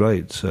that was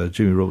great.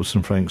 Jimmy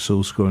Robertson, Frank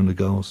Sewell scoring the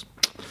goals.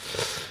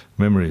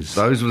 Memories.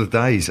 Those were the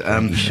days.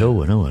 You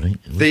saw, I think.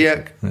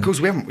 Of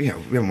course, we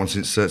haven't won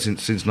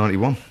since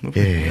 '91.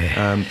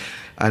 Yeah.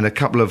 And a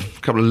couple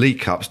of League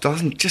Cups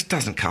doesn't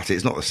cut it.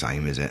 It's not the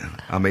same, is it?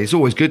 I mean, it's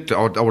always good.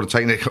 I would have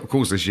taken it, of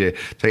course, this year,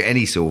 take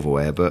any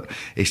silverware, but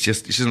it's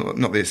just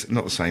not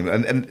the same.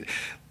 And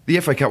the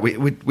FA Cup,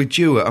 we're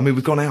due. I mean,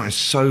 we've gone out in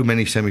so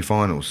many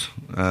semi-finals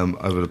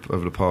over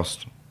the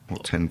past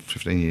 10,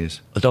 15 years.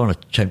 I don't want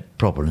to tempt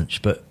Providence,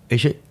 but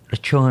is it the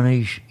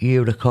Chinese year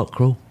of the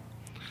cockerel?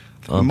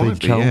 It might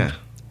be, yeah.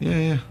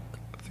 I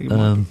think it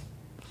might be.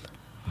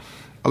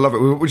 I love it.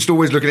 We're just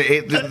always looking at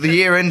it. The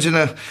year ends in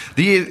the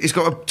year. It's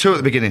got a 2 at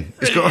the beginning.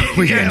 It's got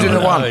ends in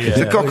a 1. It's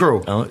a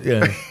cockerel.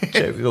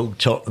 Typical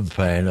Tottenham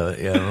fan.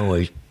 I'm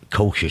always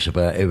cautious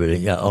about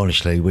everything. Yeah,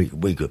 honestly,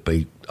 we could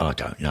be, I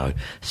don't know,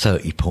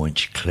 30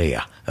 points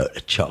clear at the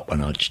top,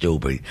 and I'd still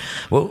be.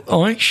 Well,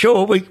 I ain't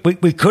sure. We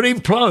could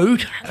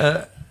implode.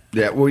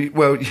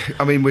 Well,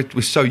 I mean,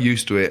 we're so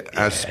used to it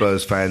as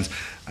Spurs fans,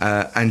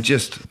 and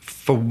just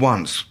for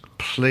once,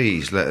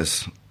 please let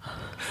us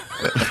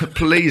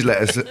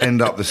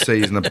end up the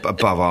season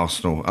above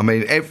Arsenal. I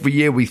mean, every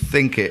year we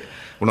think it.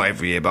 Well, not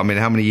every year, but I mean,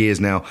 how many years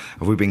now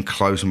have we been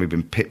close and we've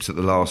been pipped at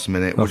the last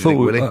minute? I thought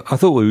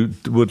we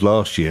would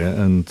last year,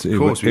 and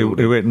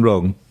it went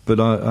wrong.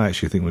 But I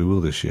actually think we will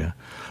this year.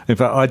 In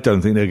fact, I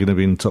don't think they're going to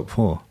be in the top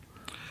 4.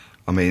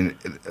 I mean,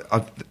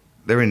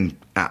 they're in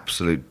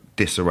absolute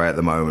disarray at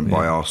the moment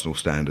by Arsenal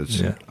standards.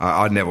 Yeah.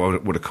 I never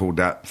would have called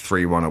that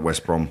 3-1 at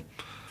West Brom.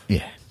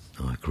 Yeah,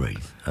 I agree.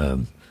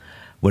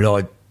 When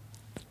I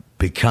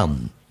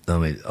become,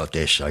 I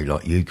dare say,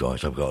 like you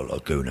guys, I've got a lot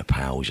of Gooner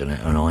pals and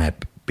I have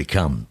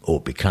becoming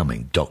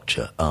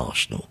Dr.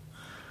 Arsenal.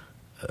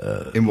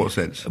 In what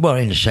sense? Well,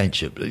 in the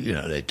sense of,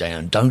 they're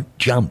down, don't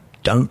jump.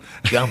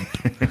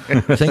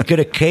 Think of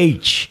the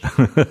kids.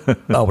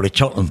 The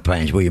Tottenham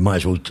fans, well, you might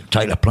as well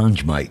take the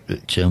plunge, mate.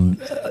 But,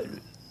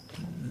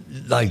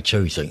 they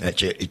too think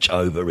that's it, it's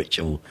over, it's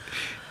all...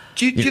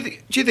 Do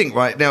you think,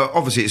 right, now,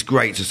 obviously it's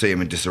great to see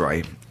them in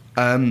disarray,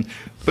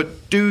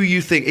 but do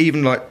you think,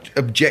 even like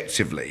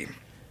objectively,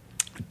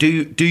 do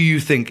you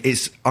think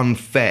it's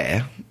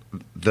unfair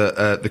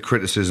the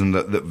criticism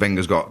that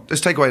Wenger's got?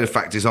 Let's take away the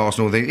fact it's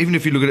Arsenal thing. Even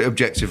if you look at it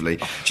objectively,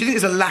 do you think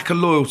there's a lack of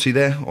loyalty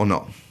there or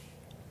not?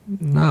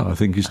 No, I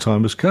think his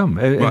time has come.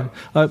 Right.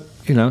 I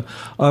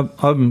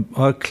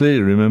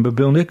clearly remember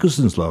Bill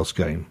Nicholson's last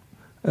game,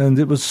 and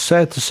it was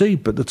sad to see,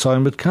 but the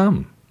time had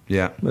come.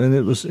 Yeah, and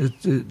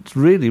it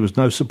really was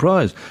no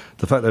surprise.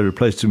 The fact they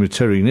replaced him with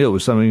Terry Neal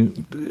was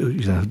something,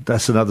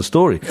 that's another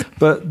story.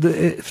 But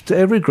to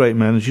every great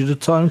manager, the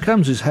time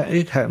comes.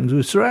 It happened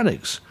with Sir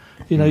Alex.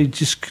 He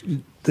just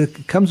there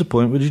comes a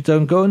point where you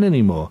don't go on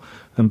anymore.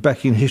 And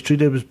back in history,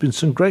 there has been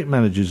some great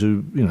managers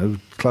who,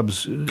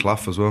 clubs...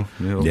 Clough as well.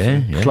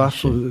 Yeah.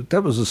 Clough,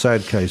 that was a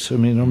sad case. I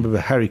mean, I remember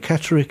Harry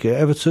Catterick at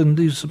Everton.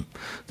 There's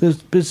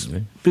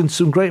been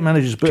some great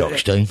managers, but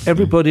Jockstein.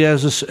 everybody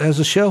has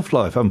a shelf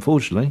life,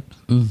 unfortunately.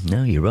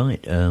 No, you're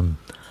right.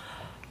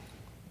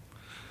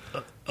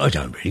 I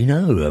don't really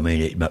know. I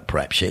mean,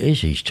 perhaps it is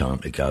his time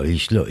to go.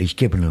 He's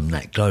given them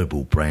that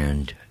global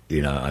brand,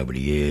 over the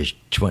years,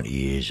 20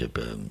 years of,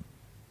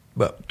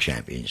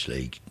 Champions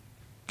League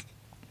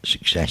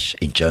success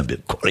in terms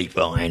of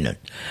qualifying, and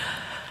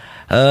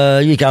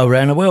you go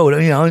around the world.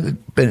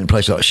 I've been in a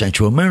place like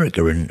Central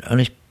America, and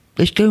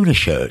there's Gooner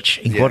shirts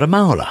in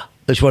Guatemala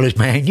as well as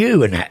Man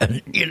U and that,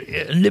 and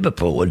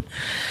Liverpool, and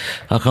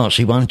I can't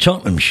see one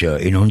Tottenham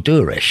shirt in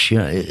Honduras.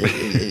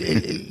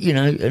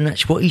 And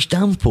that's what he's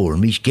done for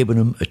them. He's given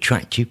them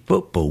attractive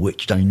football,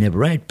 which they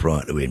never had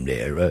prior to him.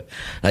 There,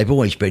 they've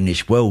always been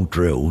this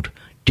well-drilled,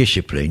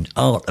 disciplined,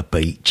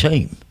 hard-to-beat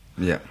team.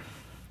 Yeah.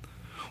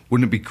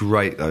 Wouldn't it be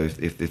great though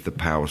if the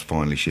powers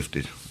finally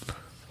shifted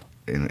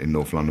in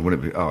North London?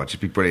 Wouldn't it be? Oh, it'd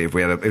just be brilliant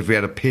if we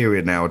had a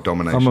period now of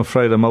domination. I'm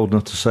afraid I'm old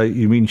enough to say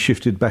you mean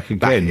shifted back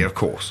again. Yeah, of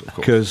course.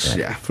 Because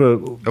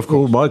for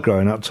all my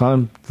growing up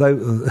time,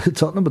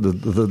 Tottenham were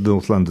the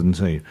North London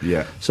team.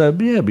 Yeah. So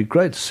it'd be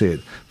great to see it.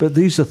 But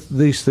these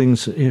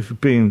things,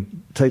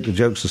 take the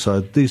jokes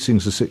aside, these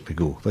things are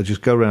cyclical. They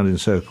just go around in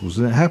circles,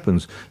 and it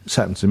happens. It's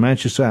happened in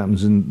Manchester, it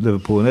happens in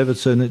Liverpool and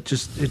Everton. It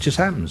just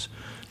happens.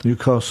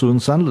 Newcastle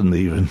and Sunderland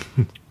even.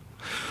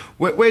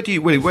 Where do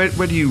you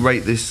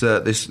rate this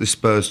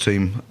Spurs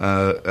team?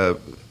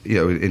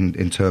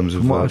 In terms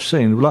of From what I've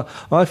seen. Well,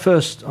 my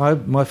first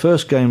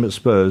game at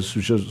Spurs,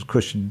 which was a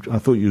question I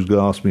thought you was going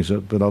to ask me,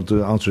 but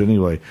I'll answer it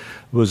anyway,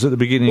 was at the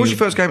beginning. What was your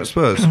first game at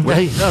Spurs?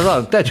 Right,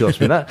 glad you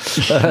asked me that.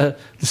 The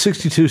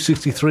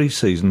 62-63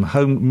 season,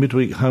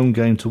 midweek home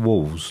game to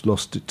Wolves,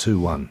 lost it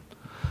 2-1.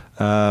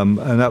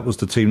 And that was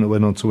the team that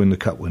went on to win the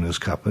Cup Winners'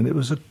 Cup, and it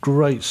was a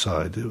great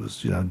side. It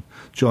was,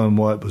 John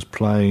White was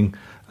playing,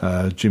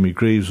 Jimmy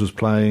Greaves was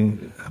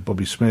playing,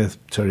 Bobby Smith,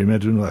 Terry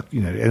Medwin,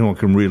 anyone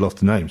can reel off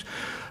the names.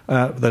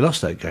 They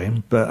lost that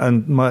game,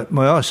 and my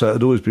eyesight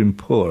had always been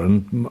poor,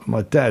 and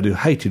my dad, who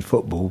hated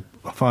football,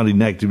 finally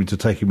nagged him into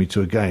taking me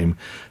to a game.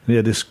 And he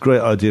had this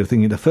great idea of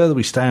thinking, the further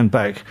we stand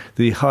back,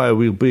 the higher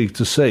we'll be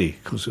to see.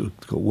 Of course, it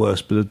got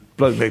worse, but the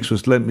bloke next to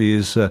us lent me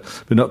his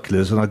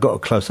binoculars, and I got a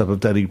close-up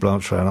of Danny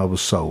Blanchard, and I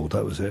was sold.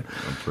 That was it.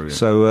 Oh,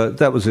 so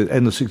that was it,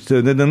 end of 62.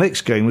 And then the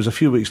next game was a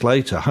few weeks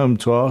later, home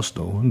to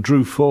Arsenal, and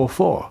drew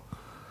 4-4.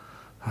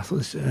 I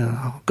thought,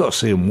 I've got to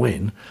see him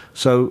win.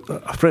 So,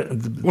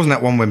 wasn't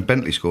that one when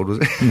Bentley scored, was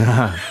it?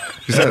 No.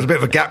 Because there was a bit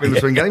of a gap in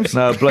between games.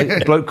 No, a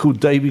bloke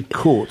called David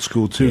Court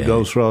scored 2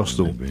 goals for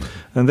Arsenal.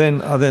 And then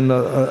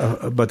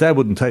my dad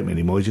wouldn't take me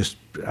anymore. He just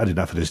had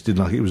enough of this, didn't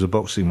like it. He was a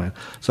boxing man.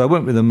 So I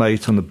went with a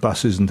mate on the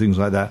buses and things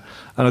like that.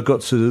 And I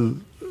got to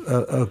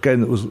a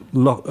game that was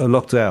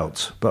locked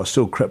out, but I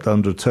still crept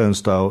under a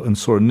turnstile and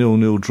saw a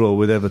 0-0 draw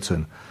with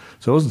Everton.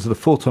 So it wasn't until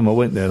the fourth time I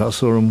went there and I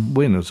saw them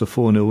win. It was a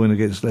 4-0 win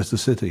against Leicester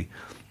City.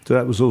 So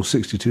that was all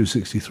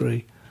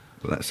 62-63.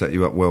 Well, that set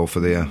you up well for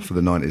the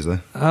 90s,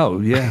 there. Oh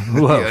yeah,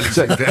 well, the early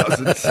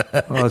 2000s.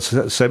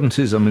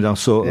 70s. I mean, I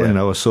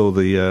saw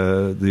the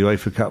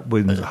UEFA Cup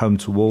win home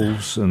to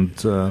Wolves, and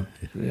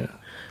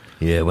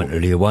Yeah, I went to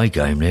the away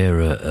game there.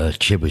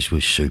 Chibbers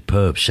was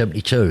superb.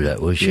 72,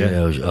 that was.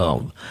 Yeah, it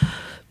was,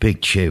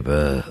 big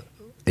Chib.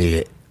 He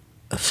hit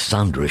a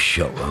thunderous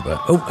shot.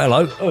 Oh,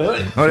 hello.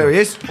 Oh, there he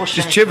is.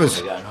 Just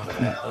Chivers.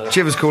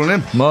 Chivers calling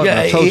him. Mark,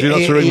 I told you not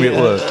to ring me at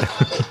work.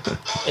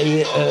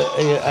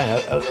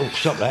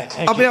 Stop that.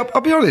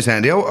 I'll be honest,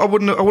 Andy. I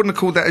wouldn't have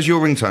called that as your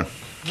ringtone.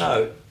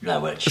 No,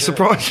 it's a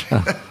surprise.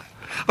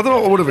 I don't know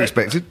what I would have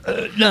expected.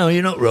 No,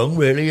 you're not wrong,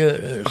 really.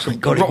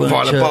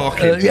 Rottweiler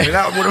barking.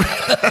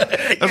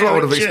 That's what I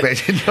would have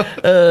expected.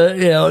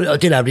 I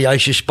did have the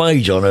Ace of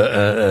Spades on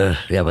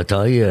the other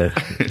day.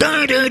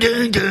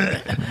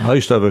 I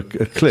used to have a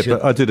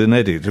clip. I did an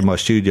edit in my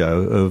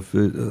studio of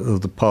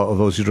the part of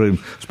Aussie Dream.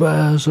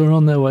 Spurs are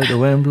on their way to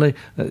Wembley.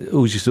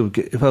 Always used to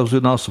get, if I was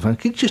an Arsenal fan,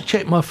 can you just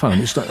check my phone?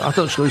 It's not, I'm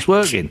not sure it's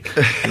working.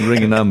 And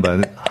ring a number.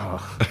 And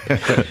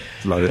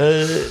like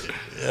it.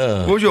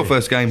 What was your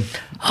first game?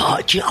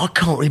 I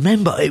can't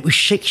remember. It was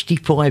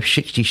 65,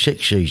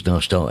 66 season I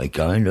started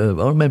going. I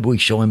remember we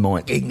signed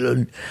Mike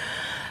England.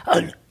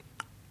 I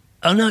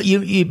know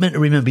you meant to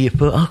remember your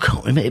first. I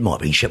can't remember. It might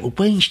have been Sheffield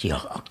Wednesday.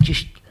 I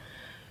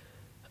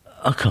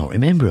can't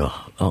remember.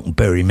 I can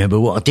barely remember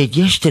what I did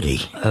yesterday.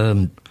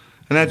 And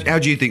how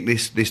do you think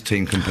this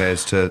team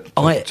compares to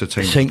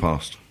teams in the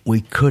past? We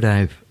could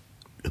have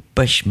the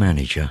best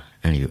manager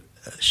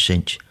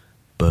since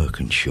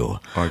Birkinshaw.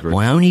 I agree.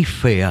 My only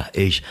fear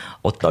is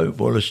I don't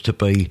want us to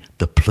be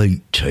the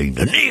pleat team,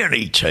 the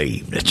nearly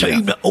team, the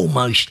team that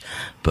almost.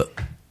 But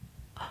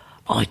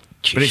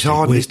it's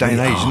hard in this day and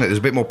age, isn't it? There's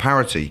a bit more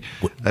parity,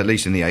 at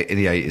least in the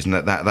 80s, and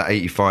that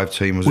 85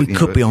 team was. We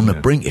could be on the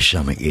brink of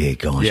something here,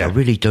 guys. Yeah. I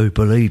really do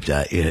believe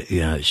that.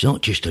 It's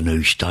not just a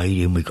new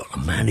stadium. We've got a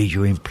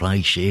manager in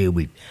place here.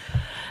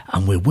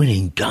 And we're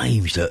winning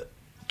games that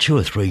 2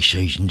 or 3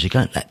 seasons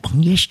ago. That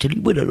one yesterday,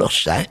 we'd have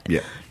lost that. Yeah.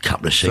 A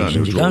couple of Certainly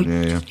seasons ago.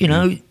 drawn, yeah. You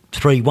know,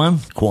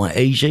 3-1, quite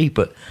easy,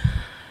 but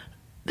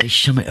there's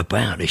something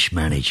about this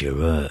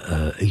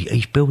manager.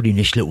 He's building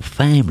this little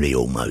family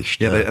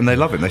almost. Yeah, and they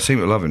love him. They seem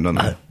to love him, don't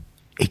they?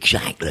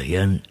 Exactly,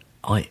 and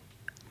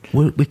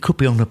we could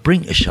be on the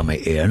brink of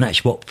something here, and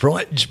that's what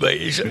frightens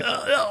me. Is,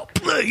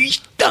 please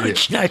don't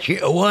snatch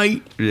it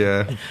away.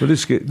 Yeah. Well,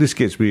 this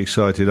gets me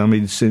excited. I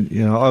mean,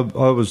 I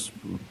was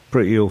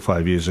pretty ill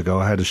 5 years ago.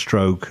 I had a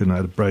stroke and I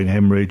had a brain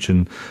hemorrhage,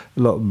 and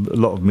a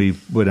lot of me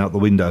went out the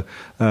window.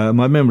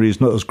 My memory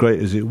is not as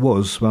great as it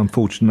was. I'm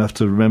fortunate enough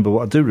to remember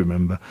what I do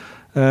remember.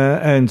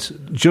 And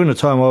during the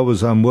time I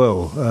was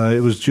unwell,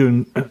 it was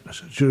during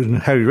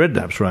Harry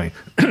Redknapp's reign.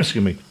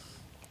 Excuse me.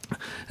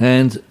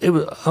 And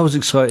I was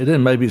excited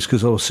then. Maybe it's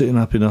because I was sitting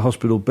up in a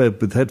hospital bed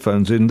with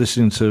headphones in,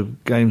 listening to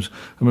games.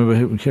 I remember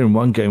hearing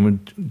one game when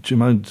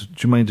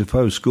Jermaine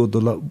Defoe scored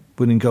the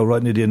winning goal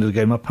right near the end of the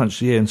game. I punched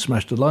the air and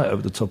smashed the light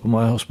over the top of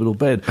my hospital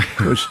bed,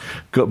 which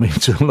got me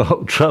into a lot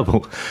of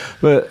trouble.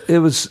 But it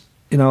was,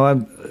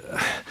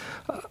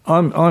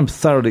 I'm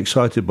thoroughly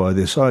excited by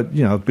this.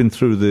 I've been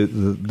through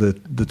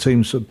the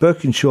teams at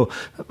Birkinshaw.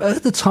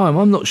 At the time,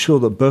 I'm not sure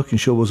that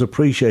Birkinshaw was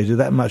appreciated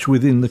that much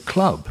within the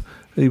club.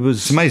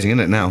 It's amazing, isn't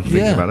it, now,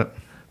 thinking about it?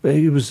 But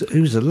he was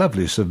the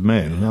loveliest of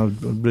men. I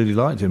really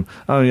liked him.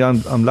 I mean,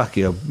 I'm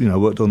lucky. I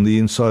worked on the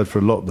inside for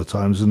a lot of the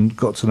times and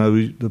got to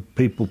know the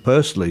people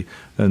personally.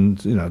 And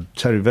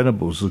Terry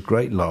Venables was a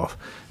great laugh.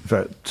 In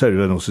fact, Terry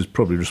Venables is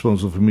probably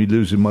responsible for me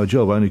losing my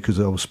job, only because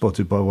I was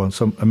spotted by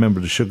a member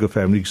of the Sugar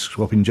family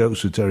swapping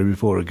jokes with Terry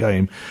before a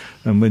game.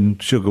 And when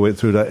Sugar went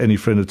through that, any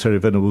friend of Terry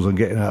Venables on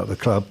getting out of the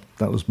club,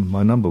 that was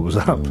my number was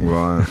up.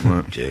 Right.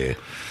 Yeah.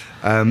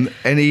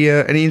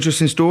 Any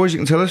interesting stories you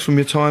can tell us from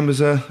your time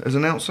as an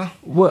announcer?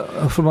 Well,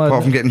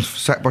 apart from getting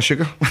sacked by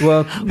Sugar.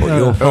 Well,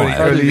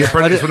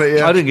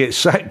 I didn't get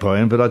sacked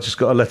by him, but I just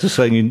got a letter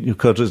saying your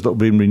contract's not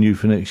being renewed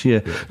for next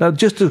year. Yeah. Now,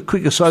 just a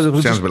quick aside.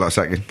 Sounds a bit like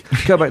sacking.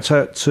 Go back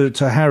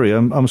to Harry.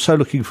 I'm so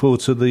looking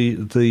forward to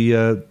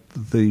the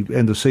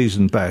end of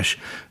season bash,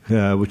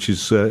 which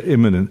is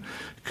imminent.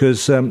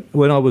 Because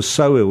when I was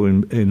so ill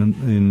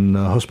in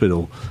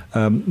hospital,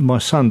 my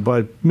son,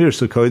 by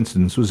merest of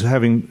coincidence, was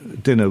having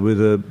dinner at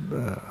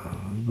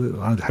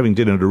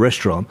a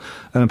restaurant,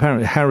 and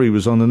apparently Harry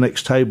was on the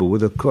next table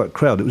with a quite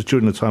crowd. It was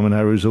during the time when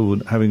Harry was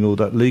having all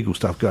that legal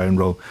stuff going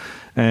wrong,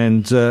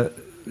 and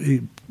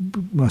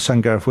my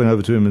son Gareth went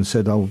over to him and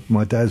said, "Oh,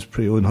 my dad's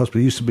pretty ill in hospital.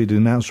 He used to be the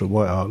announcer at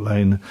White Hart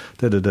Lane."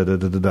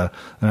 And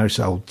Harry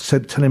said, "Oh,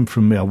 tell him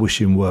from me, I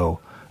wish him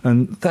well."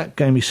 And that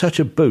gave me such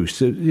a boost.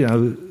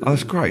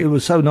 That's great. It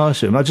was so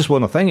nice of him. I just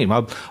want to thank him.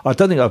 I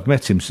don't think I've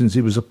met him since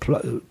he was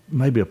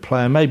maybe a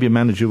player, maybe a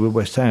manager with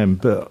West Ham,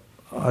 but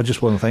I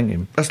just want to thank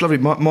him. That's lovely.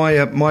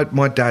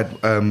 My dad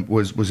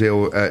was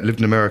ill, lived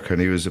in America,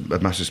 and he was a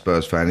massive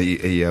Spurs fan. He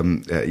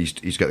used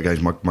to get the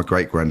games. My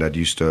great granddad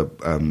used to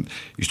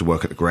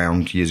work at the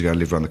ground years ago and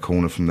lived around the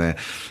corner from there.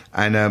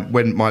 And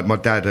when my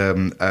dad,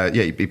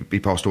 he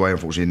passed away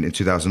unfortunately in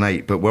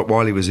 2008. But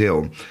while he was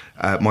ill,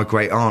 my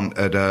great aunt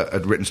had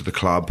written to the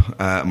club.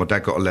 My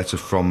dad got a letter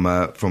from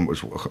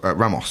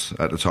Ramos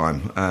at the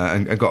time,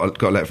 and got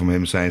a letter from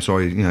him saying,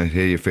 "Sorry,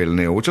 here you're feeling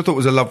ill," which I thought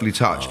was a lovely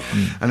touch.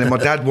 And then my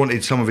dad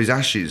wanted some of his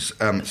ashes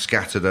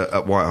scattered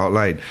at White Hart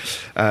Lane.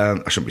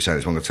 I shouldn't be saying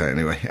this, but I'm going to say it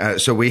anyway.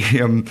 So I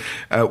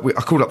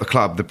called up the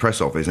club, the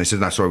press office, and they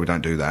said, "No, sorry, we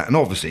don't do that." And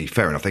obviously,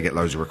 fair enough, they get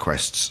loads of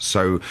requests.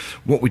 So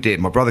what we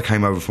did, my brother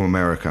came over from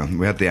America, and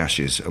we had the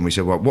ashes, and we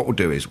said, "Well, what we'll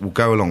do is we'll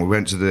go along." We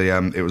went to the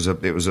it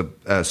was a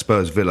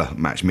Spurs Villa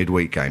match,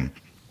 midweek game.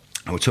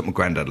 And we took my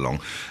granddad along.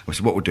 We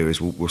said, what we'll do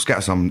is we'll scatter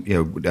some,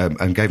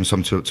 and gave him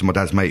some to my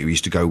dad's mate who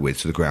used to go with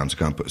to the ground to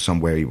go and put some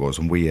where he was.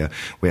 And we had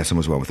some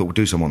as well. We thought we'll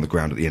do some on the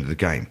ground at the end of the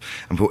game.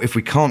 And thought if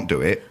we can't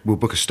do it, we'll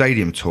book a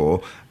stadium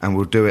tour and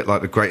we'll do it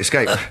like the Great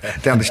Escape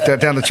down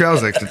the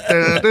trails next.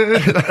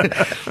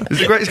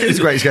 It's a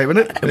Great Escape, isn't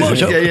it?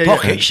 The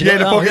pockets. Yeah,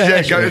 the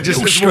pockets. Yeah,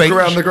 just walk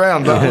around the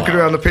ground, walking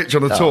around the pitch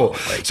on the tour.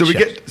 So we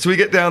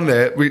get down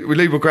there. We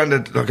leave my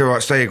granddad. I go,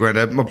 right, stay here,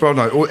 granddad. My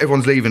brother,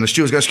 everyone's leaving. The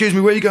stewards go, excuse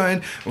me, where are you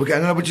going? We go,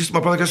 no, my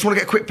brother goes, I just want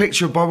to get a quick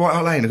picture by White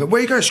Hart Lane. I go, where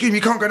are you going? Excuse me,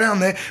 you can't go down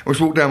there. And we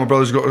just walk down. My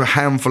brother's got a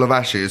handful of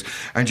ashes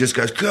and just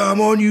goes, come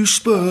on, you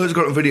Spurs.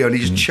 Got a video and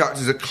he just chucks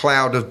as a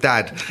cloud of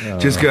dad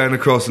just going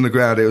across in the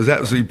ground. It was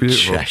absolutely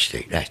beautiful.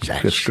 Fantastic. That's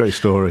a great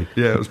story.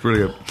 Yeah, it was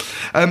brilliant.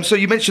 So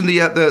you mentioned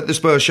the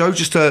Spurs show.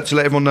 Just to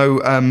let everyone know,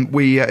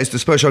 it's the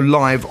Spurs show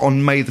live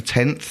on May the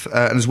 10th.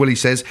 And as Willie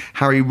says,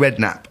 Harry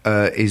Redknapp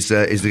is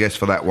the guest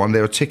for that one.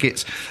 There are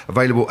tickets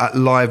available at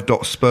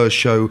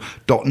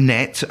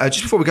live.spursshow.net.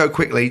 Just before we go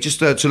quickly, just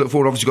to look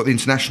forward, obviously got the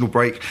international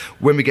break.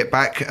 When we get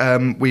back,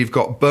 we've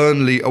got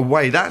Burnley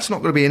away. That's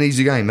not going to be an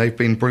easy game. They've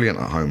been brilliant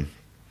at home.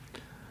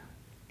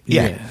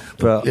 Yeah,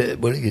 but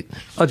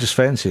I just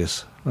fancy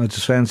us.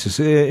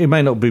 It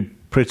may not be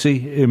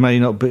pretty. It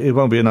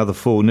won't be another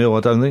 4-0.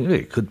 I don't think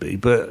it could be.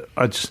 But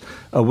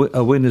a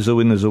win is a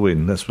win is a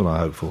win. That's what I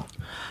hope for.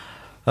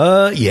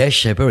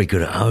 Yes, they're very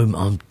good at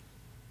home.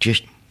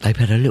 They've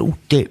had a little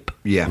dip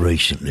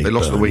recently. They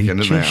lost the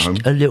weekend, didn't they, at home?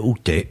 A little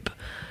dip.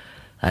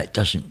 that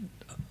doesn't...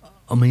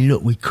 I mean,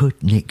 look, we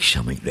could nick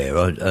something there,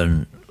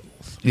 and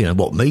you know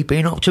what, me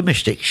being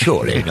optimistic,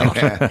 surely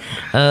not.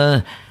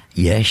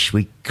 Yes,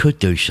 we could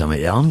do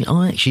something there.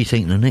 I actually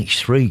think the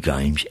next 3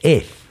 games,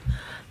 if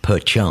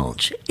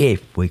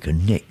we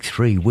can nick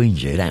 3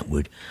 wins here, that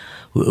would...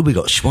 We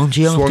got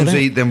Swansea after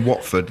that. Then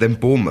Watford, then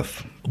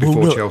Bournemouth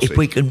before look, Chelsea. If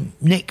we can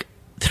nick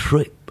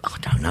 3, I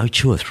don't know,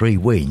 2 or 3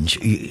 wins.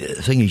 The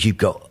thing is, you've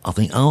got, I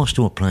think,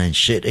 Arsenal are playing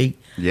City,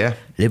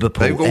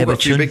 Liverpool, They've all Everton, got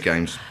a few big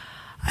games,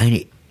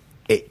 and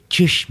it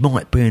just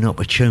might be an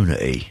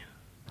opportunity.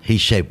 He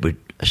said with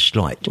a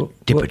slight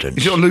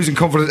diffidence. You're not losing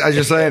confidence as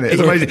you're saying it.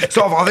 It's amazing.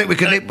 So I think we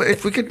could, but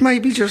if we could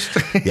maybe just...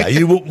 Yeah,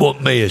 you wouldn't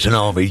want me as an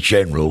army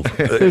general.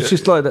 It's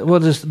just like that. Well,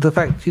 there's the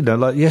fact, you know,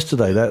 like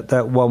yesterday, that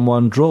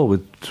 1-1 draw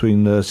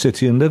between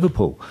City and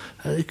Liverpool,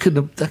 that could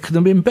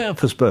have been better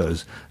for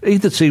Spurs.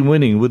 Either team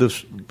winning would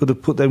have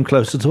put them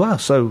closer to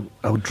us. So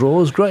our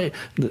draw is great.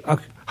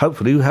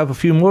 Hopefully we'll have a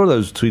few more of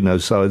those between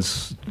those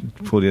sides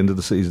before the end of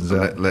the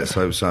season. Let's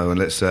hope so, and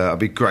it'll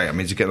be great. I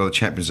mean, to get another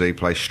Champions League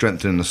play,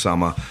 strengthen in the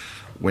summer,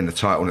 win the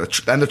title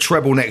and the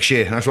treble next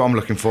year. That's what I'm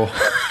looking for.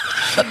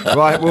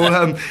 Right,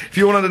 well, if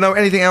you want to know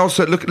anything else,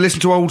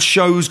 listen to old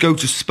shows, go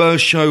to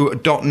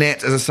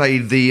spursshow.net. As I say,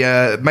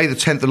 the May the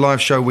 10th, the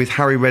live show with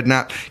Harry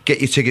Redknapp.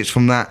 Get your tickets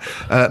from that.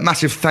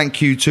 Massive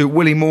thank you to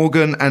Willie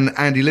Morgan and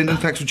Andy Linden.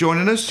 Thanks for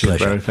joining us.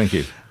 Pleasure. Thank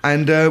you.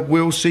 And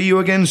we'll see you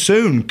again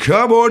soon.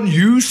 Come on,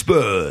 you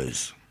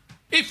Spurs.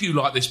 If you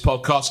like this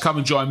podcast, come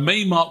and join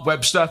me, Mark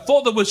Webster,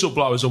 for The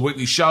Whistleblowers, a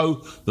weekly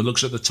show that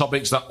looks at the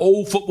topics that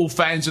all football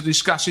fans are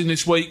discussing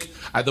this week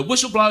at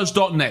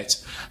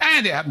thewhistleblowers.net.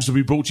 And it happens to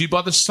be brought to you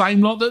by the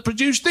same lot that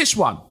produced this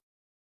one.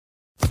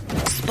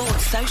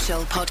 Sports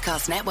Social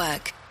Podcast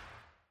Network.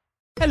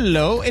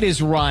 Hello, it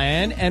is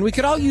Ryan, and we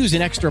could all use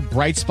an extra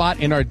bright spot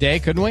in our day,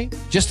 couldn't we?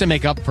 Just to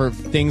make up for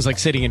things like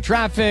sitting in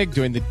traffic,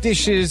 doing the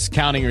dishes,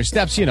 counting your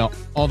steps, you know,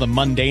 all the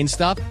mundane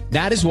stuff.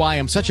 That is why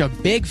I'm such a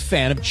big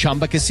fan of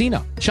Chumba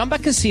Casino. Chumba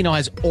Casino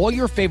has all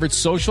your favorite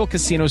social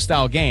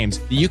casino-style games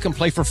that you can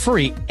play for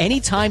free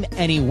anytime,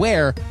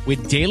 anywhere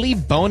with daily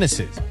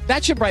bonuses.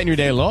 That should brighten your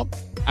day a little.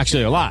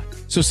 Actually, a lot.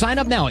 So sign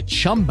up now at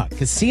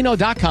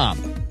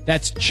ChumbaCasino.com.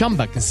 That's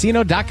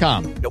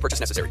ChumbaCasino.com. No purchase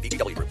necessary.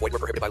 VGW Group. Void where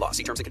prohibited by law.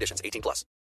 See terms and conditions. 18+.